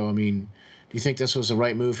this, Joe? I mean, do you think this was the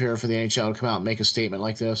right move here for the NHL to come out and make a statement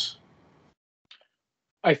like this?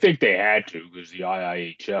 I think they had to, because the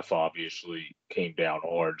IIHF obviously came down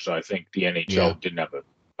hard. So I think the Yeah. NHL didn't have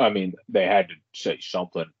I mean, they had to say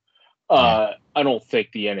something. Yeah. I don't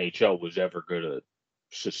think the NHL was ever going to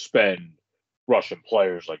suspend Russian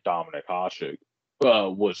players like Dominic Hasek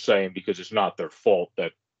was saying, because it's not their fault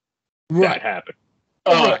that Right. happened.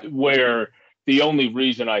 Right. Where the only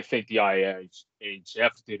reason I think the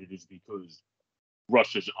IIHF did it is because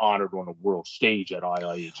Russia's honored on a world stage at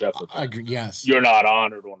IIHF events. I agree. Yes. You're not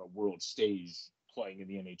honored on a world stage playing in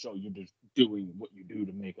the NHL. You're just doing what you do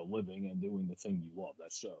to make a living and doing the thing you love.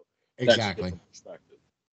 That's That's a Exactly. different perspective.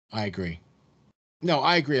 I agree. No,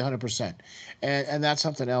 I agree 100%. And that's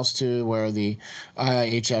something else too, where the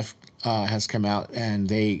IIHF has come out and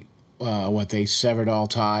they severed all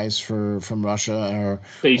ties from Russia,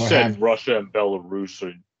 They or said have Russia and Belarus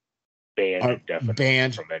are banned are indefinitely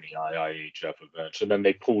banned. from any IIHF events, and then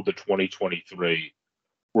they pulled the 2023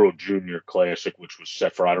 World Junior Classic, which was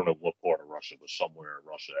set for, I don't know what part of Russia, but somewhere in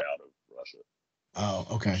Russia, out of Russia.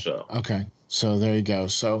 Oh, okay. So Okay. So there you go.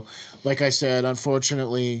 So, like I said,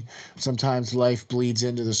 unfortunately, sometimes life bleeds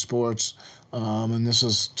into the sports. And this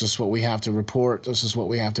is just what we have to report. This is what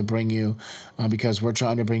we have to bring you, because we're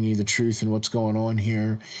trying to bring you the truth and what's going on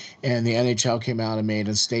here. And the NHL came out and made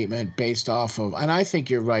a statement based off of, and I think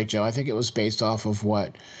you're right, Joe. I think it was based off of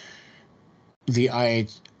what the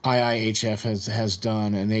IIHF has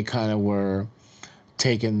done, and they kind of were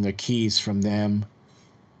taking the keys from them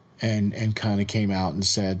and kind of came out and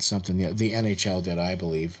said something. The NHL did, I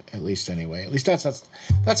believe, at least anyway. At least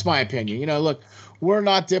that's my opinion. You know, look, we're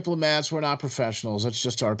not diplomats, we're not professionals. It's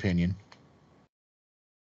just our opinion.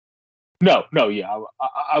 no, yeah,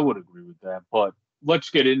 I would agree with that. But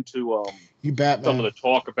let's get into You bet, some of man. the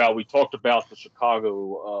talk about. We talked about the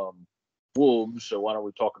Chicago Wolves, so why don't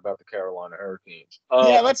we talk about the Carolina Hurricanes?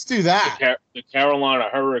 Yeah, let's do that. The Carolina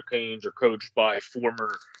Hurricanes are coached by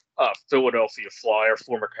former Philadelphia Flyer,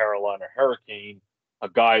 former Carolina Hurricane, a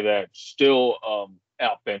guy that still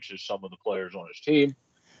outbenches some of the players on his team,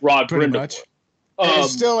 Rod Pretty Brind'Amour. much. And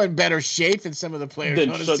is still in better shape than some of the players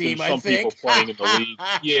on his team, Than I some people think. playing in the league.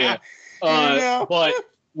 Yeah. You know? But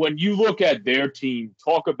when you look at their team,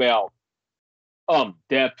 talk about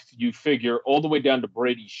depth, you figure all the way down to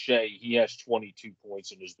Brady Shea. He has 22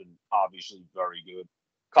 points and has been obviously very good.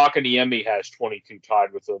 Kakaniemi has 22,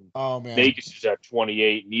 tied with him. Oh, man. Vegas is at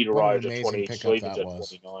 28. What an Niederreiter is at amazing 28. pickup Slavin's that at was.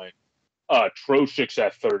 29. Trocheck's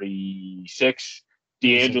at 36. Jesus.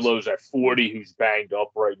 D'Angelo's at 40, who's banged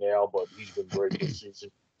up right now, but he's been great this season.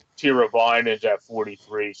 Tiravinen's at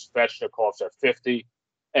 43. Svechnikov's at 50.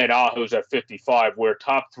 And Aho's at 55. We're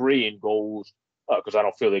top three in goals, because I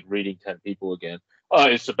don't feel like reading 10 people again,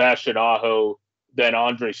 is Sebastian Aho, then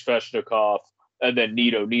Andrei Svechnikov, and then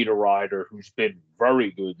Nito Niederreiter, who's been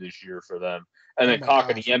very good this year for them. And then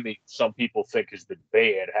Kakaniemi, some people think has been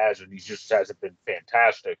bad, hasn't. He just hasn't been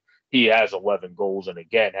fantastic. He has 11 goals and,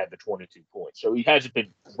 again, had the 22 points. So he hasn't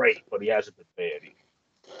been great, but he hasn't been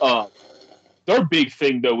bad. Their big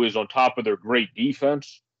thing, though, is on top of their great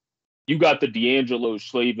defense, you got the D'Angelo's,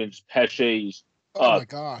 Slavins, Pesce's, oh my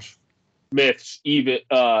gosh, Smiths, even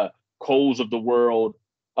Coles of the world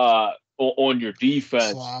on your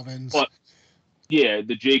defense. Slavins. But, yeah,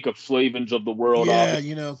 the Jacob Slavins of the world.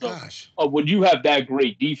 Yeah, gosh. When you have that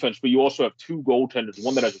great defense, but you also have two goaltenders,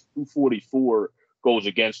 one that has a 244 goals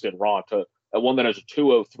against in Ronta, and one that has a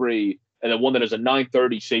 203, and then one that has a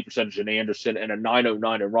 930 save percentage in Anderson and a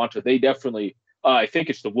 909 in Ronta. They definitely, I think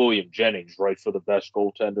it's the William Jennings, right, for the best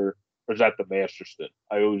goaltender. Or is that the Masterson?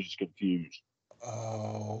 I always confused.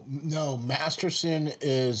 Oh, no, Masterson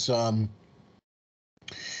is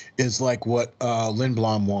like what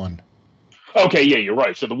Lindblom won. Okay, yeah, you're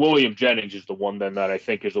right. So the William Jennings is the one then that I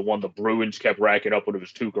think is the one the Bruins kept racking up when it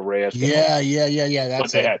was Tuukka Rask. Yeah.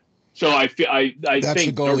 That's it. So I think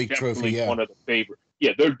the goalie they're trophy. One of the favorites.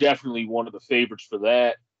 Yeah, they're definitely one of the favorites for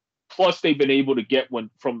that. Plus, they've been able to get one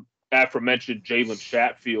from aforementioned Jalen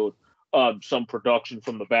Chatfield, some production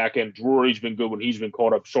from the back end. Drury's been good when he's been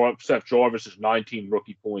caught up. Seth Jarvis is 19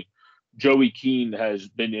 rookie point. Joey Keane has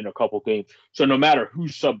been in a couple games. So no matter who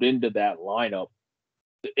subbed into that lineup,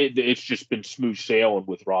 it's just been smooth sailing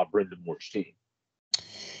with Rob Brindamore's team.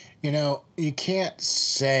 You can't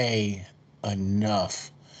say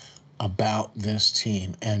enough about this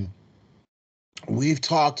team. And we've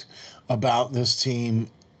talked about this team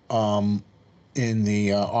in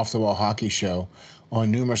the Off the Wall Hockey Show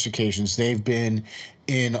on numerous occasions. They've been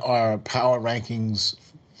in our power rankings,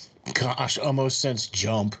 gosh, almost since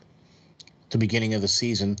jump, the beginning of the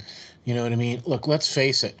season. You know what I mean? Look, let's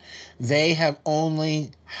face it. They only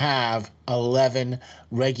have 11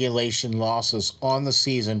 regulation losses on the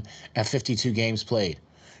season at 52 games played.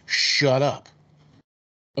 Shut up.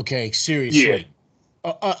 Okay, seriously.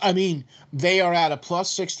 Yeah. I mean, they are at a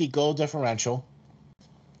plus 60 goal differential.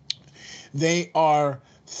 They are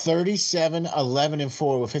 37, 11, and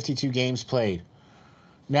 4 with 52 games played.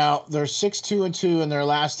 Now, they're 6-2-2 in their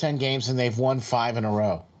last 10 games, and they've won 5 in a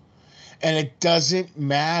row. And it doesn't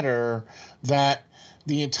matter that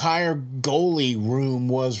the entire goalie room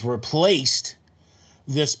was replaced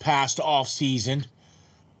this past offseason,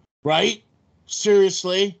 right?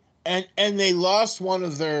 Seriously. And they lost one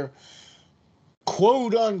of their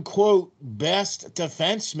quote-unquote best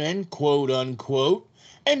defensemen, quote-unquote,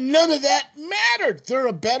 and none of that mattered. They're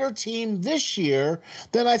a better team this year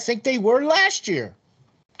than I think they were last year.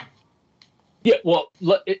 Yeah, well,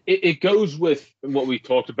 it goes with what we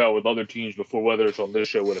talked about with other teams before, whether it's on this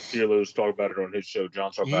show, whether Fearless talked about it on his show,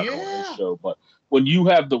 John talked about it on his show. But when you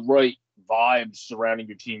have the right vibes surrounding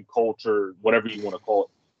your team, culture, whatever you want to call it,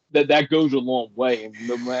 that goes a long way. And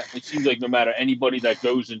it seems like no matter anybody that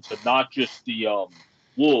goes into not just the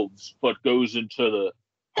Wolves, but goes into the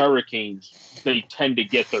Hurricanes, they tend to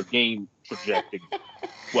get their game trajectory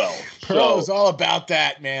well. Pearl is all about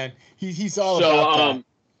that, man. He's all about that.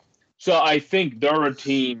 So I think they're a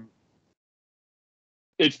team.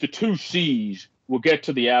 It's the 2 C's. We'll get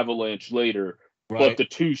to the Avalanche later, but the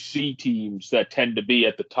 2 C teams that tend to be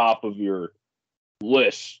at the top of your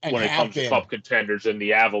list when it comes to cup contenders, and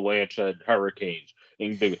the Avalanche and Hurricanes,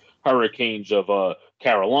 in the Hurricanes of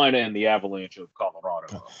Carolina and the Avalanche of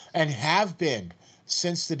Colorado, and have been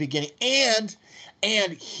since the beginning.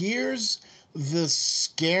 And here's the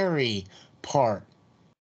scary part.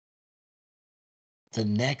 The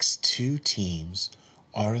next 2 teams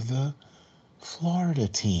are the Florida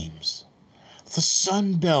teams. The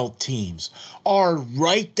Sun Belt teams are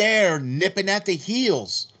right there nipping at the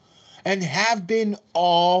heels and have been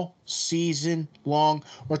all season long.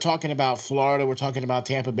 We're talking about Florida. We're talking about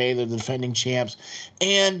Tampa Bay, the defending champs.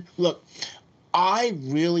 And look,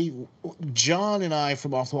 John and I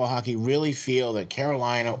from Off the Wall Hockey really feel that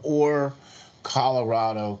Carolina or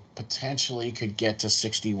Colorado potentially could get to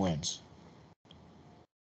 60 wins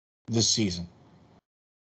this season.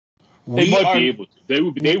 They might be able to.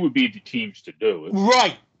 They would be the teams to do it.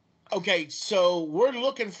 Right. Okay, so we're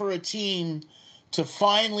looking for a team to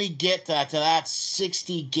finally get to that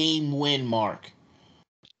 60 game win mark.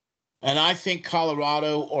 And I think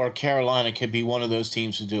Colorado or Carolina could be one of those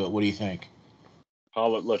teams to do it. What do you think?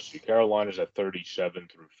 Let's see. Carolina's at 37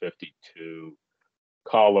 through 52.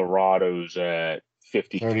 Colorado's at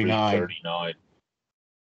 53, 39. 39.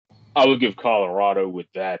 I would give Colorado with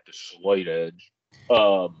that the slight edge,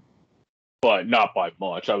 but not by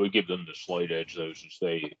much. I would give them the slight edge, though, since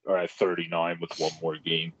they are at 39 with one more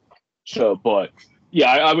game. So, but yeah,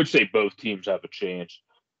 I would say both teams have a chance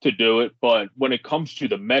to do it. But when it comes to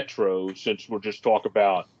the Metro, since we're just talking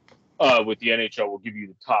about with the NHL, we'll give you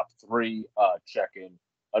the top three check-in.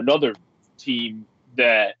 Another team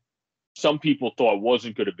that some people thought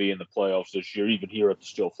wasn't going to be in the playoffs this year, even here at the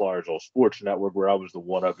Steel Flyers All Sports Network, where I was the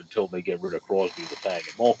one up until they get rid of Crosby, Letang,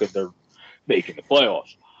 and Malkin, they're making the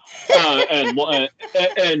playoffs. And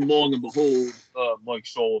long and behold, Mike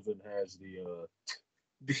Sullivan has the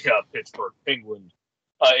Pittsburgh Penguins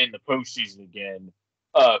in the postseason again,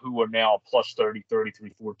 who are now plus 30,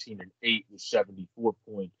 33, 14, and 8 with 74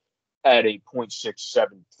 points at a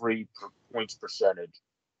 .673 points percentage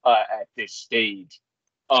at this stage,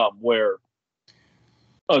 where,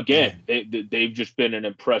 again, they've just been an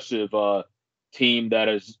impressive team that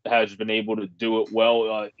has been able to do it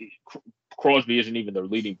well. Crosby isn't even their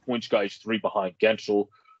leading points guy. He's 3 behind Gensel.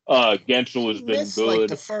 Gensel has been good. Like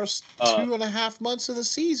the first 2.5 months of the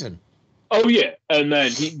season. Oh yeah, and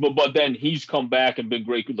then but then he's come back and been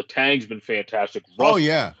great. Letang's been fantastic.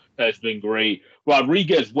 Russell has been great.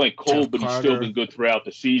 Rodriguez went cold, but he's still been good throughout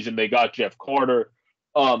the season. They got Jeff Carter.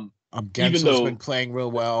 Gensel's been playing real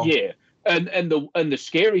well. Yeah, and the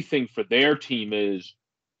scary thing for their team is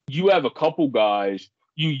you have a couple guys.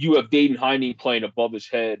 You have Dayton Heine playing above his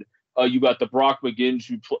head. You got the Brock McGinns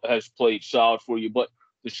who has played solid for you. But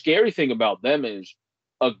the scary thing about them is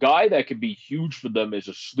a guy that could be huge for them is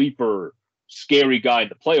a sleeper, scary guy in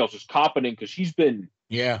the playoffs is Kapanen, because he's been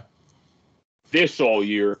this all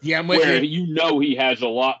year. Yeah, where he has a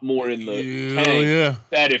lot more in the tank. Yeah.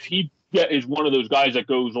 That if he is one of those guys that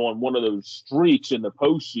goes on one of those streaks in the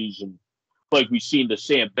postseason, like we've seen the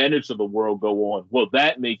Sam Bennett's of the world go on, well,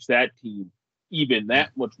 that makes that team even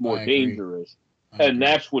that much more dangerous. And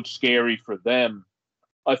that's what's scary for them.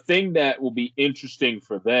 A thing that will be interesting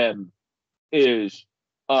for them is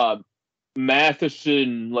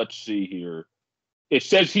Matheson. Let's see here. It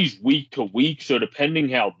says he's week to week, so depending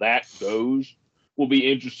how that goes, will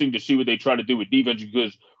be interesting to see what they try to do with defense,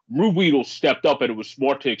 because Ruhwedel stepped up, and it was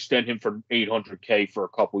smart to extend him for $800K for a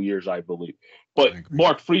couple years, I believe. But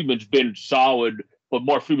Mark Friedman's been solid, but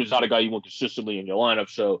Mark Friedman's not a guy you want consistently in your lineup.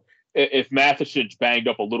 So if Matheson's banged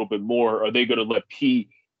up a little bit more, are they going to let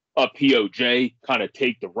POJ kind of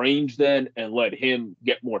take the reins then and let him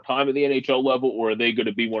get more time at the NHL level, or are they going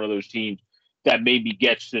to be one of those teams that maybe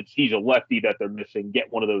gets, since he's a lefty that they're missing,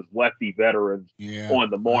 get one of those lefty veterans on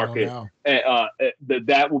the market?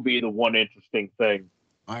 That will be the one interesting thing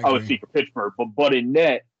I would see for Pittsburgh. But in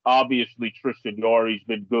net, obviously Tristan Yarry's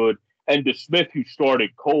been good, and DeSmith, who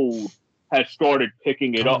started cold, has started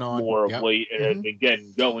picking it up more of late and has been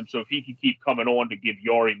getting going. So if he can keep coming on to give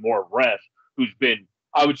Yarry more rest, who's been,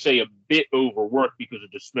 I would say, a bit overworked because of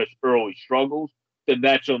DeSmith's early struggles, then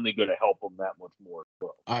that's only going to help them that much more.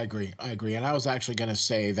 I agree. And I was actually going to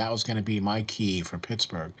say that was going to be my key for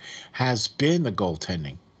Pittsburgh, has been the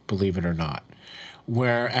goaltending, believe it or not.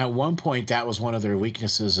 Where at one point that was one of their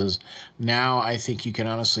weaknesses, is now I think you can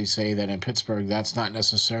honestly say that in Pittsburgh that's not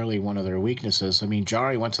necessarily one of their weaknesses. I mean,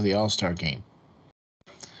 Jarry went to the All-Star game.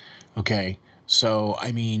 Okay, so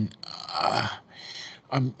I mean,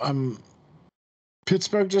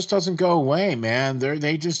 Pittsburgh just doesn't go away, man.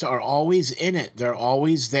 They just are always in it. They're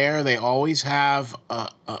always there. They always have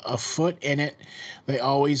a foot in it. They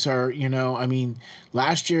always are. I mean,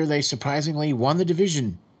 last year they surprisingly won the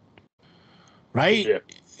division. Right? Yeah.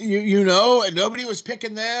 And nobody was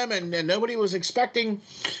picking them, and nobody was expecting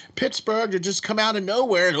Pittsburgh to just come out of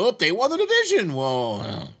nowhere and, they won the division.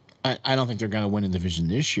 Well, I don't think they're going to win a division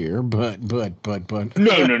this year, but. No.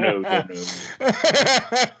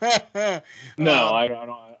 No, I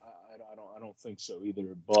don't think so either.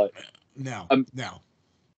 But no.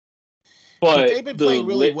 But they've been playing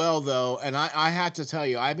really well, though, and I have to tell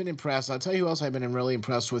you, I've been impressed. I'll tell you who else I've been really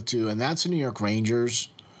impressed with, too, and that's the New York Rangers.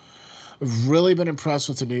 I've really been impressed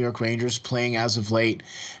with the New York Rangers playing as of late.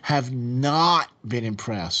 Have not been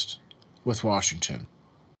impressed with Washington.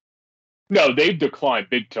 No, they've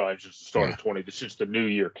declined big time since the start of since the New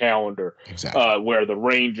Year calendar. Exactly. Where the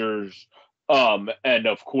Rangers And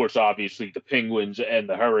of course, obviously, the Penguins and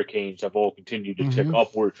the Hurricanes have all continued to tick Mm-hmm.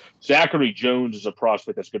 upward. Zachary Jones is a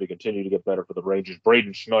prospect that's going to continue to get better for the Rangers.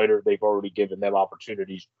 Braden Schneider, they've already given them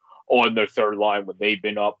opportunities on their third line when they've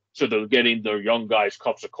been up. So they're getting their young guys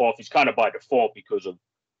cups of coffee, kind of by default because of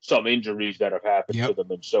some injuries that have happened to Yep.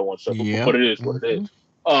 them and so on. So, Yep. but it is what Mm-hmm. it is.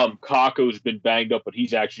 Kako's been banged up, but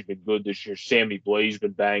he's actually been good this year. Sammy Blaze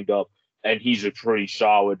been banged up, and he's a pretty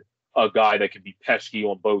solid guy that can be pesky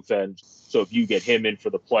on both ends. So if you get him in for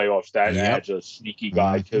the playoffs, that Yep. adds a sneaky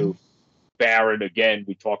guy too. Barron, again,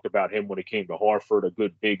 we talked about him when it came to Hartford, a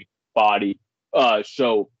good big body.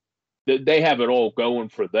 So they have it all going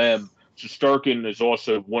for them. Shesterkin is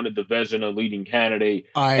also one of the Vezina leading candidate.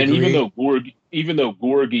 I And agree. even though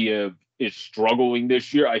Georgiev is struggling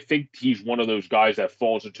this year, I think he's one of those guys that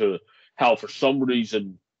falls into how for some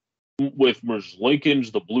reason with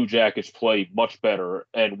Merzlikins, the Blue Jackets play much better,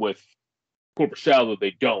 and with Corpusalo,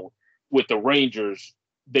 they don't. With the Rangers,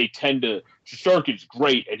 they tend to. Shesterkin's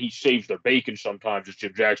great, and he saves their bacon sometimes, as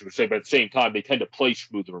Jim Jackson would say. But at the same time, they tend to play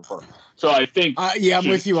smoother in front. So I think, Yeah, I'm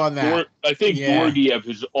with you on that. I think Yeah. Georgiev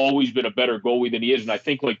has always been a better goalie than he is, and I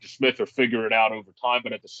think like the Smith will figure it out over time.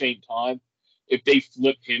 But at the same time, if they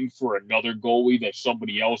flip him for another goalie that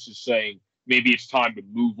somebody else is saying maybe it's time to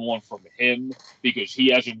move on from him because he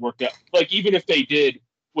hasn't worked out. Like even if they did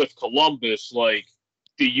with Columbus, like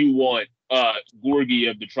do you want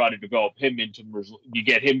Georgiev to try to develop him into you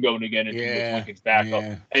get him going again into Merzlikins backup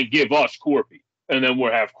and give us Corpy, and then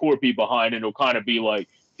we'll have Corpy behind, and it'll kind of be like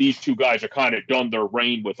these two guys are kind of done their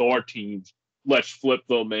reign with our teams. Let's flip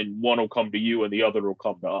them, and one will come to you, and the other will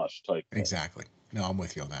come to us. Type thing. Exactly. No, I'm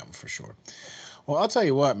with you on that one for sure. Well, I'll tell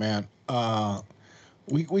you what, man.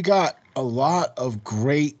 We got a lot of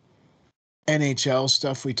great NHL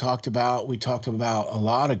stuff we talked about. We talked about a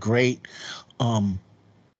lot of great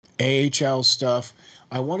AHL stuff.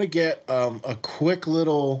 I want to get a quick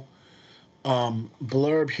little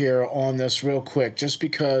blurb here on this real quick, just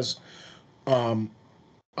because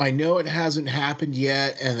I know it hasn't happened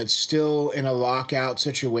yet, and it's still in a lockout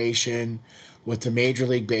situation with the Major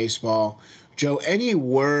League Baseball. Joe, any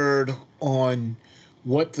word on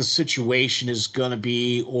what the situation is going to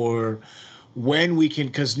be, or when we can,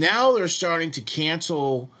 because now they're starting to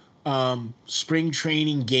cancel spring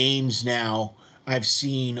training games now, I've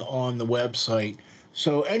seen on the website.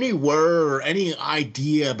 So any word or any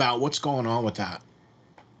idea about what's going on with that?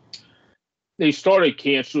 They started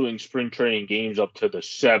canceling spring training games up to the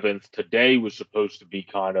 7th. Today was supposed to be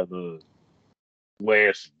kind of the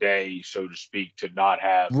last day, so to speak, to not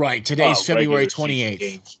have right. Today's February regular 28th.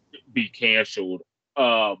 games be canceled.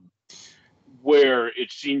 Where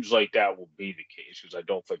it seems like that will be the case, because I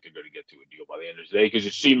don't think they're going to get to a deal by the end of the day, because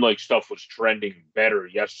it seemed like stuff was trending better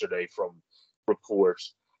yesterday from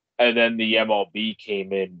reports. And then the MLB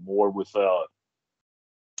came in more with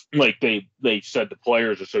like they said the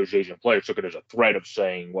Players Association players took it as a threat of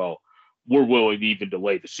saying, well, we're willing to even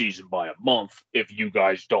delay the season by a month if you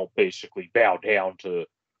guys don't basically bow down to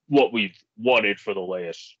what we've wanted for the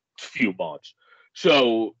last few months.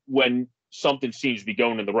 So when something seems to be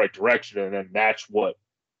going in the right direction, and then that's what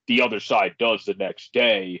the other side does the next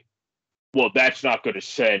day, well, that's not going to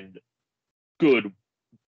send good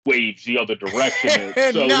waves the other direction.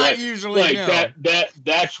 So not usually, like no.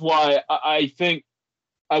 that's why I think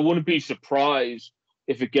I wouldn't be surprised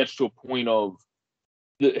if it gets to a point of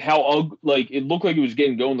how like it looked like it was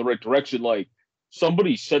getting going in the right direction. Like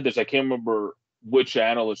somebody said this, I can't remember which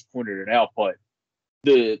analyst pointed it out, but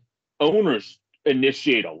the owners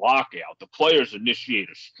initiate a lockout, the players initiate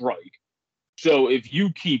a strike. So if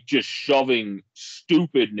you keep just shoving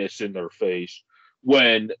stupidness in their face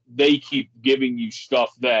when they keep giving you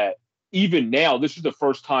stuff that even now, this is the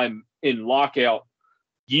first time in lockout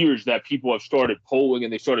years that people have started polling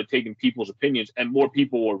and they started taking people's opinions, and more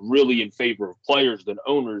people are really in favor of players than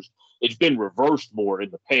owners. It's been reversed more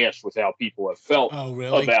in the past with how people have felt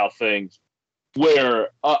about things, where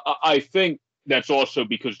I think that's also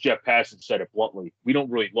because Jeff Passan said it bluntly. We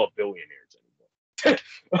don't really love billionaires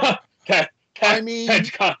anymore. Jeff,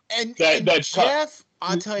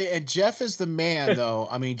 I'll tell you, and Jeff is the man, though.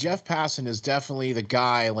 I mean, Jeff Passan is definitely the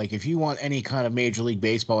guy. Like, if you want any kind of Major League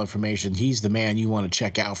Baseball information, he's the man you want to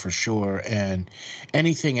check out for sure. And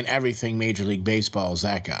anything and everything Major League Baseball is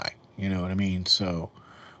that guy. You know what I mean? So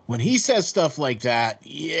when he says stuff like that,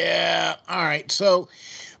 yeah, all right. So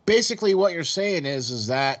basically, what you're saying is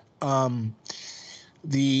that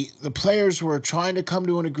the players were trying to come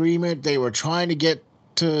to an agreement. They were trying to get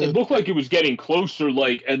to. It looked like it was getting closer,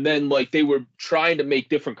 like, and then like they were trying to make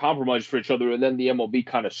different compromises for each other, and then the MLB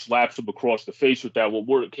kind of slaps them across the face with that. Well,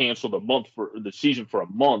 we're canceled a month for the season for a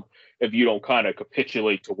month if you don't kind of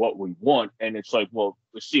capitulate to what we want. And it's like, well,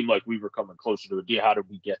 it seemed like we were coming closer to a deal. How did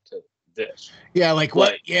we get to this? Yeah, like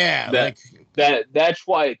what? Yeah, That's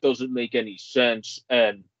why it doesn't make any sense.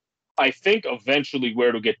 And I think eventually where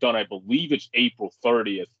it'll get done, I believe it's April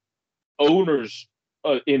 30th. Owners,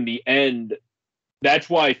 in the end, that's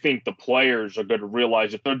why I think the players are going to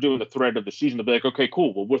realize if they're doing the threat of the season, they'll be like, okay,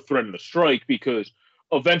 cool, well, we're threatening a strike, because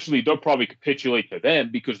eventually they'll probably capitulate to them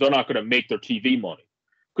because they're not going to make their TV money.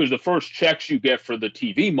 Because the first checks you get for the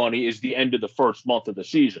TV money is the end of the first month of the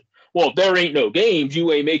season. Well, if there ain't no games,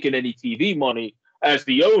 you ain't making any TV money as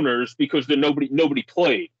the owners because then nobody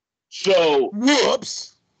played. So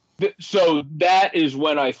whoops. So that is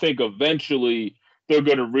when I think eventually they're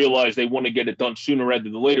going to realize they want to get it done sooner rather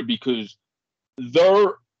than later, because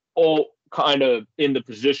they're all kind of in the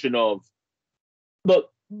position of, but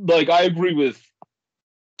like I agree with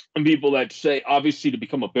people that say, obviously, to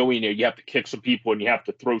become a billionaire, you have to kick some people and you have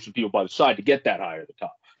to throw some people by the side to get that high at the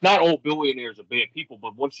top. Not all billionaires are bad people,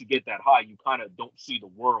 but once you get that high, you kind of don't see the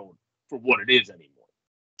world for what it is anymore.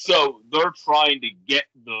 So they're trying to get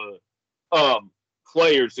the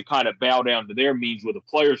players to kind of bow down to their means, where the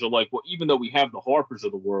players are like, well, even though we have the Harpers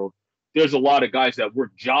of the world, there's a lot of guys that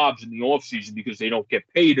work jobs in the offseason because they don't get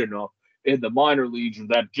paid enough in the minor leagues, or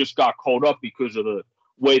that just got caught up because of the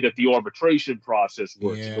way that the arbitration process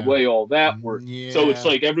works, the way all that works. Yeah. So it's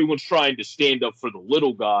like everyone's trying to stand up for the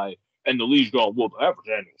little guy, and the league's going, well, the average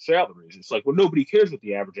annual salary is. It's like, well, nobody cares what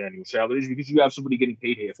the average annual salary is because you have somebody getting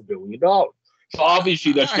paid $500 million. So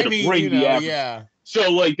obviously that's going to bring the average. Yeah.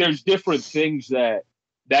 So like there's different things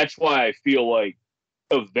that's why I feel like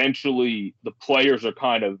eventually the players are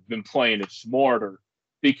kind of been playing it smarter,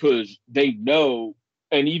 because they know,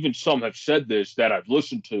 and even some have said this that I've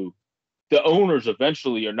listened to, the owners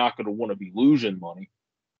eventually are not going to want to be losing money,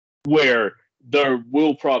 where there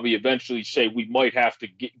will probably eventually say, we might have to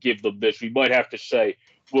give them this. We might have to say,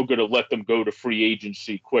 we're going to let them go to free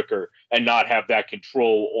agency quicker and not have that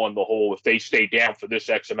control on the whole. If they stay down for this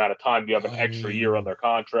X amount of time, you have an extra year on their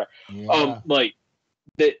contract. Yeah. Like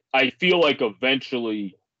that, I feel like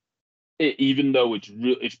eventually, even though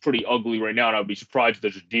it's pretty ugly right now, and I'd be surprised if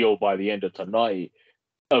there's a deal by the end of tonight,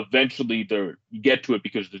 eventually you get to it,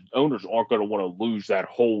 because the owners aren't going to want to lose that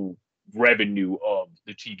whole revenue of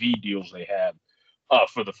the TV deals they have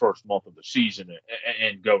for the first month of the season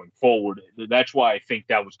and going forward. That's why I think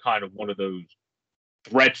that was kind of one of those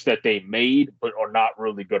threats that they made, but are not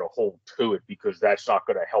really going to hold to it, because that's not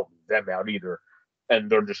going to help them out either. And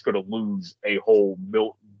they're just going to lose a whole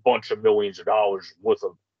bunch of millions of dollars worth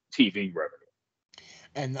of TV revenue.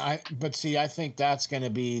 And I think that's going to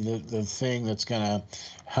be the thing that's going to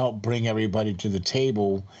help bring everybody to the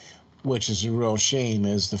table, which is a real shame,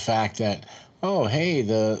 is the fact that, oh, hey,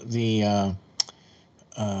 the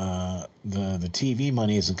TV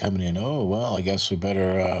money isn't coming in. Oh, well, I guess we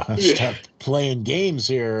better start playing games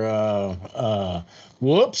here.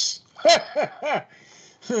 Whoops.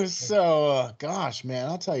 So, gosh, man,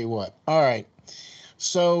 I'll tell you what. All right.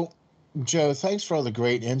 So, Joe, thanks for all the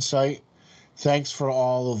great insight. Thanks for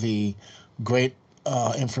all of the great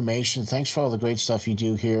information. Thanks for all the great stuff you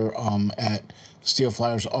do here at Steel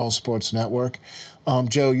Flyers All Sports Network.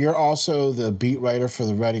 Joe, you're also the beat writer for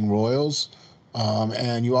the Reading Royals,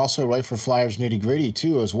 and you also write for Flyers Nitty Gritty,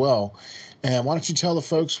 too, as well. And why don't you tell the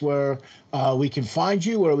folks where we can find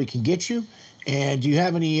you, where we can get you, and do you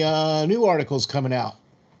have any new articles coming out?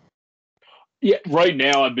 Yeah, right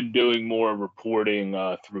now I've been doing more reporting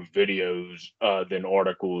through videos than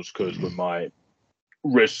articles, because with my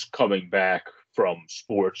wrist coming back from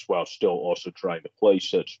sports while still also trying to play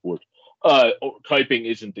said sports, typing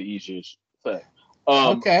isn't the easiest thing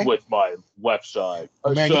with my left side.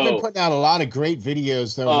 Man, you've been putting out a lot of great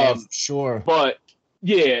videos, though, man, for sure. But,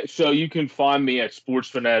 yeah, so you can find me at Sports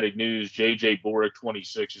Fanatic News. JJ Boric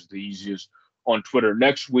 26 is the easiest on Twitter.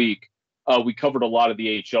 Next week, we covered a lot of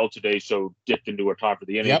the AHL today, so dipped into our time for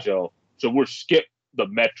the NHL. Yep. So we'll skip the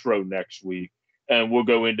Metro next week, and we'll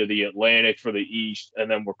go into the Atlantic for the East, and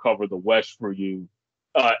then we'll cover the West for you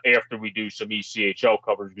after we do some ECHL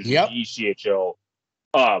coverage. Because the ECHL,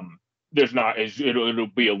 there's not it'll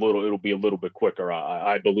be a little bit quicker,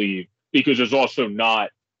 I believe, because there's also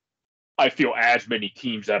not, I feel, as many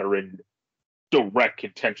teams that are in direct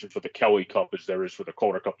contention for the Kelly Cup as there is for the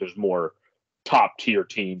Calder Cup. There's more top tier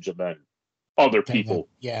teams, and then other people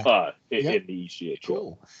in the ECHL.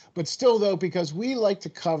 Cool. But still, though, because we like to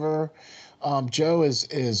cover Joe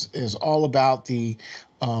is all about the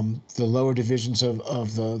lower divisions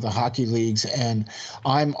of the hockey leagues, and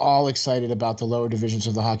I'm all excited about the lower divisions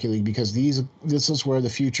of the hockey league because this is where the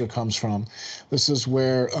future comes from. This is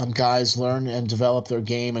where guys learn and develop their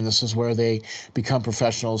game, and this is where they become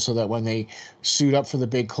professionals, so that when they suit up for the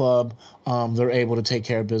big club, they're able to take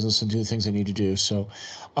care of business and do the things they need to do. So,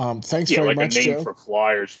 thanks Yeah, very like a much, name Joe. for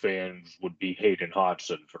Flyers fans would be Hayden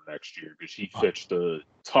Hodgson for next year because he fits the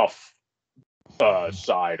tough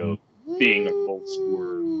side of being a goal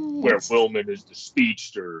scorer, where Willman is the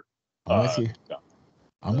speedster. I'm with you. No,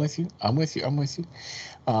 I'm with you. I'm with you. I'm with you.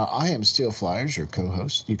 I am Steel Flyers, your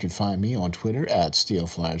co-host. You can find me on Twitter at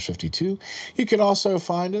SteelFlyers52. You can also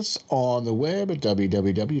find us on the web at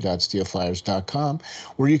www.steelflyers.com,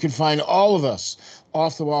 where you can find all of us.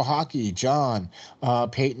 Off the Wall Hockey, John,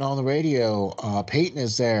 Peyton on the radio. Peyton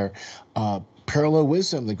is there. Parallel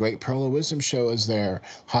Wisdom, the great Parallel Wisdom show is there.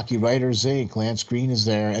 Hockey Writers Inc., Lance Green is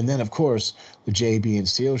there. And then, of course, the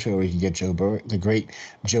JB&Steel show, where you can get the great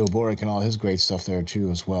Joe Boric and all his great stuff there, too,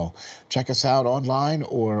 as well. Check us out online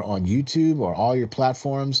or on YouTube or all your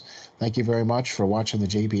platforms. Thank you very much for watching the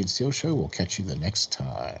JB&Steel show. We'll catch you the next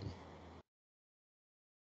time.